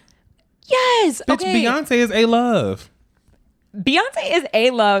Beyonce. Yes. Bitch, Okay. Beyonce is A-Love. Beyonce is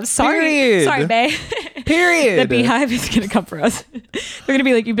A-Love. Period. Sorry, babe. Period. The Beehive is gonna come for us. They're gonna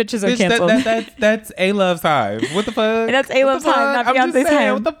be like, you bitches are Bitch, canceled. that's A-Love's hive. What the fuck? That's A-Love's hive, not I'm just Beyonce's saying,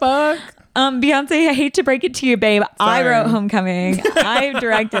 hive. what the fuck? Beyonce, I hate to break it to you, babe. I Sorry. wrote Homecoming. I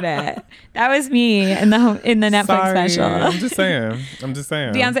directed it. That was me in the Netflix Sorry. special. I'm just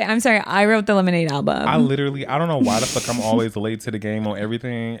saying. Beyonce, I'm sorry. I wrote the Lemonade album. I don't know why the fuck I'm always late to the game on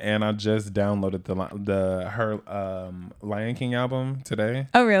everything, and I just downloaded her Lion King album today.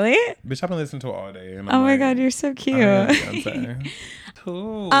 Oh, really? Bitch, I've been listening to it all day. And Oh my God, you're so cute.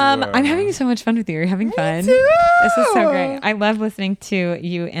 Cool. I'm having so much fun with you. You're having fun. too. This is so great. I love listening to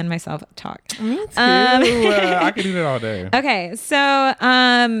you and myself talk. Me too. I could do that all day. Okay, so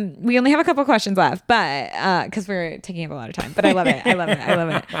we only have a couple questions left, but because we're taking up a lot of time, but I love it. I love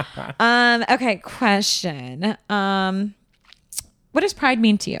it. Okay, question. What does pride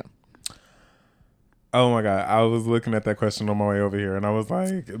mean to you? Oh my God. I was looking at that question on my way over here and I was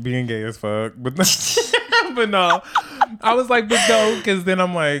like, being gay as fuck. But but no. I was like, but no, because then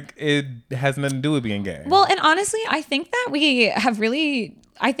I'm like, it has nothing to do with being gay. Well, and honestly, I think that we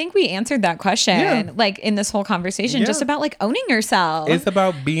answered that question like in this whole conversation, just about like owning yourself. It's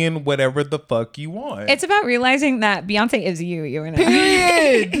about being whatever the fuck you want. It's about realizing that Beyonce is you and I.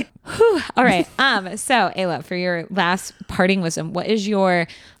 Period. All right. So Ayla, for your last parting wisdom, what is your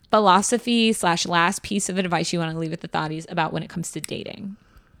philosophy / last piece of advice you want to leave with the thotties about when it comes to dating?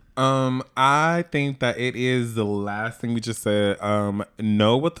 I think that it is the last thing we just said.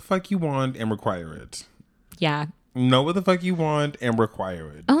 Know what the fuck you want and require it. Yeah. Know what the fuck you want and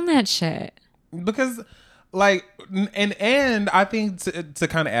require it. Own that shit. Because like, and I think to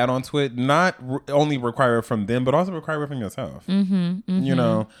kind of add on to it, not only require it from them, but also require it from yourself. You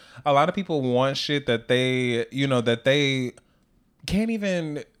know, a lot of people want shit that they can't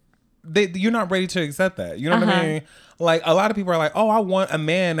even, you're not ready to accept that. You know what I mean? Like, a lot of people are like, oh, I want a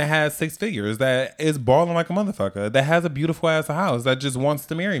man that has 6 figures, that is balling like a motherfucker, that has a beautiful ass house, that just wants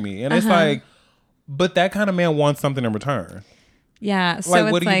to marry me. And it's like, but that kind of man wants something in return. Yeah. So like,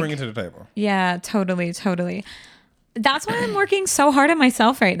 it's what are you bringing to the table? Yeah, totally. That's why I'm working so hard on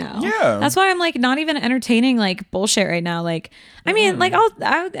myself right now. Yeah. That's why I'm like not even entertaining like bullshit right now. Like, I mean, like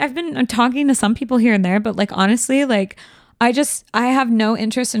I've been talking to some people here and there, but like honestly, like I have no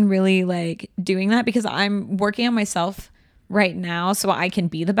interest in really like doing that because I'm working on myself right now so I can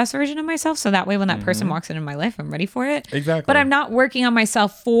be the best version of myself. So that way when that person walks into my life, I'm ready for it. Exactly. But I'm not working on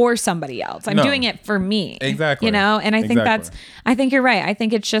myself for somebody else. I'm doing it for me. Exactly. You know? And I think I think you're right. I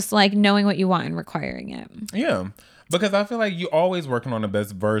think it's just like knowing what you want and requiring it. Yeah. Because I feel like you're always working on the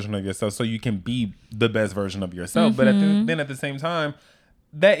best version of yourself so you can be the best version of yourself. But then at the same time,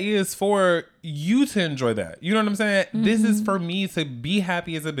 that is for you to enjoy that. You know what I'm saying? This is for me to be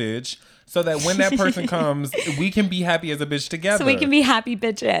happy as a bitch so that when that person comes, we can be happy as a bitch together. So we can be happy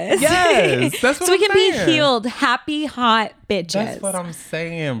bitches. Yes. That's what so I'm we can saying. be healed, happy, hot bitches. That's what I'm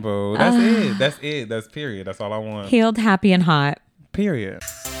saying, bro. That's it. That's it. That's period. That's all I want. Healed, happy, and hot. Period.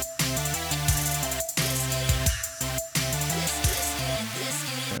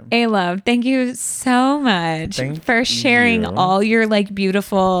 A-Love, thank you so much for sharing all your like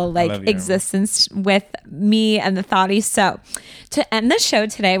beautiful like existence with me and the thotties. So to end the show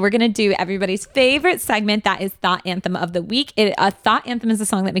today, we're going to do everybody's favorite segment. That is Thought Anthem of the Week. A thought anthem is a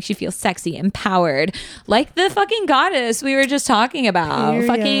song that makes you feel sexy, empowered, like the fucking goddess we were just talking about. Period.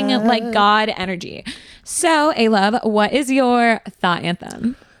 Fucking like God energy. So A-Love, what is your thought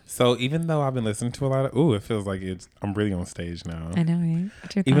anthem? So even though I've been listening to a lot of, it feels like I'm really on stage now. I know,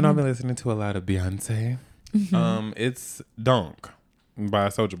 right? Even though I've been listening to a lot of Beyonce, it's Donk by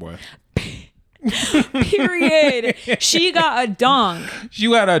Soulja Boy. Period. She got a donk. She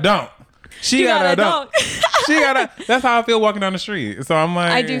got a donk. She got a donk. That's how I feel walking down the street. So I'm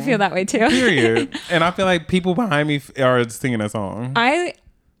like, I do feel that way too. Period. And I feel like people behind me are singing that song.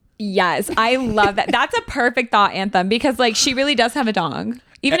 Yes, I love that. That's a perfect thought anthem because like she really does have a dong.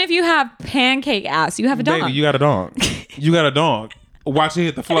 Even if you have pancake ass, you have a dong. Baby, you got a dong. You got a dong. Watch it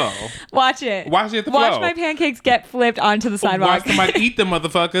hit the flow. Watch it. Watch it hit the flow. Watch my pancakes get flipped onto the sidewalk. Watch somebody eat them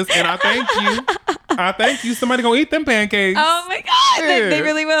motherfuckers. And I thank you. Somebody gonna eat them pancakes. Oh my God. They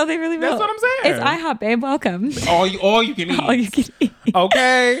really will. They really will. That's what I'm saying. It's IHOP, babe. Welcome. All you can eat. All you can eat.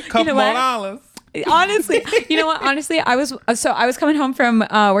 Okay, couple know more what? dollars. Honestly, you know what? Honestly, I was coming home from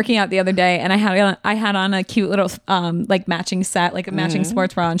working out the other day, and I had on a cute little like matching set, like a matching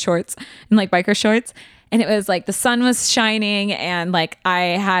sports bra and shorts, and like biker shorts. And it was like the sun was shining, and like I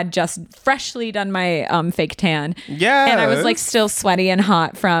had just freshly done my fake tan. Yes. And I was like still sweaty and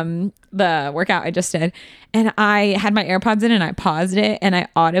hot from the workout I just did. And I had my AirPods in, and I paused it, and I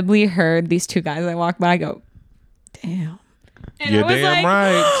audibly heard these two guys I walked by go, "Damn." And You're I was damn like,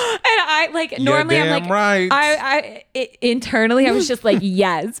 right. and I like normally I'm damn like right. internally I was just like,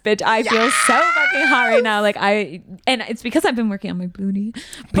 yes, bitch, I feel so fucking hot right now. Like and it's because I've been working on my booty.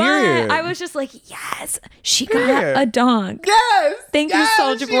 Period. But I was just like, yes, she got a dog. Yes. Thank you,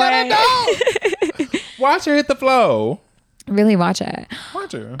 Soulja she got a dog. Watch her hit the flow. Really watch it.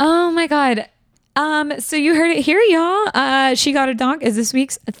 Watch her. Oh my God. So you heard it here, y'all. She Got a Dog is this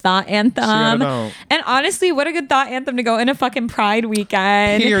week's thought anthem. Got a Dog. And honestly, what a good thought anthem to go in a fucking Pride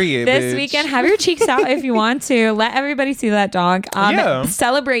weekend. Period, This bitch. weekend, have your cheeks out if you want to. Let everybody see that dog. Yeah.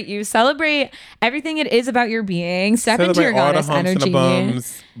 Celebrate you. Celebrate everything it is about your being. Step into your Celebrate all the goddess humps and the energy.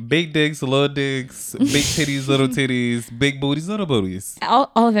 bums. Big dicks, little dicks, big titties, little titties, big booties, little booties. All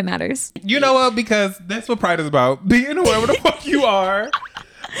of it matters. You know what? Because that's what Pride is about. Being whoever the fuck you are.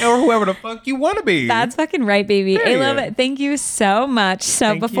 Or whoever the fuck you want to be. That's fucking right, baby. I Period. love it. Thank you so much. So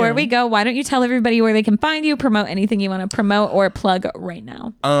Thank before you. we go, why don't you tell everybody where they can find you, promote anything you want to promote or plug right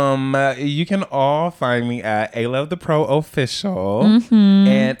now? You can all find me at A Love the Pro Official Mm-hmm.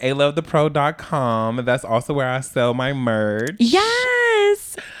 and alovethepro.com. That's also where I sell my merch.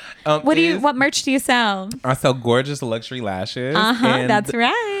 Yes. What merch do you sell? I sell gorgeous luxury lashes. Uh-huh. That's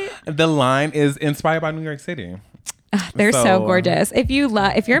right. The line is inspired by New York City. They're so gorgeous. If you're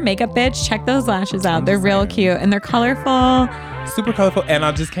a makeup bitch, check those lashes out. They're real cute and they're colorful. Super colorful. And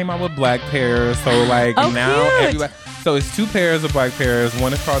I just came out with black pairs. So like Oh, now cute. everybody. So it's 2 pairs of black pairs.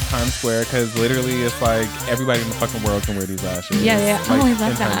 One is called Times Square because literally it's like everybody in the fucking world can wear these lashes. Yeah. Like, Oh, I in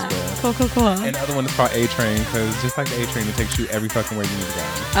love Times that. Square. Cool. And the other one is called A Train because just like the A Train, it takes you every fucking where you need to go.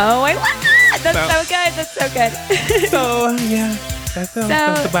 Oh, I love that. That's so good. So yeah, that's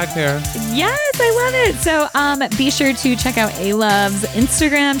the black pair. Yes, I love it. So be sure to check out A-Love's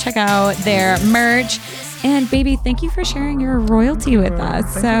Instagram, check out their merch. And baby, thank you for sharing your royalty with us. Thank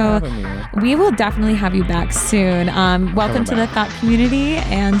you for So having me. we will definitely have you back soon. Welcome to the Thought community,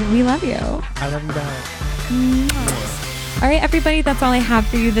 and we love you. I love you back. All right, everybody, that's all I have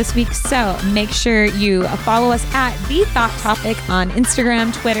for you this week. So make sure you follow us at The Thought Topic on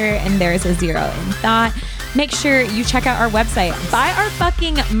Instagram, Twitter, and there's a 0 in Thought. Make sure you check out our website. Buy our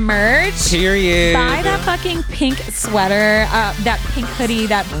fucking merch. Period. Buy that fucking pink sweater, that pink hoodie,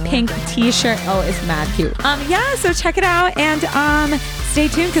 that pink t-shirt. Oh, it's mad cute. Yeah, so check it out and stay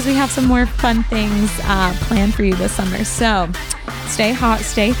tuned because we have some more fun things planned for you this summer. So stay hot,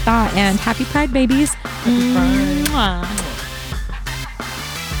 stay thought, and happy Pride, babies. Happy Pride. Mwah.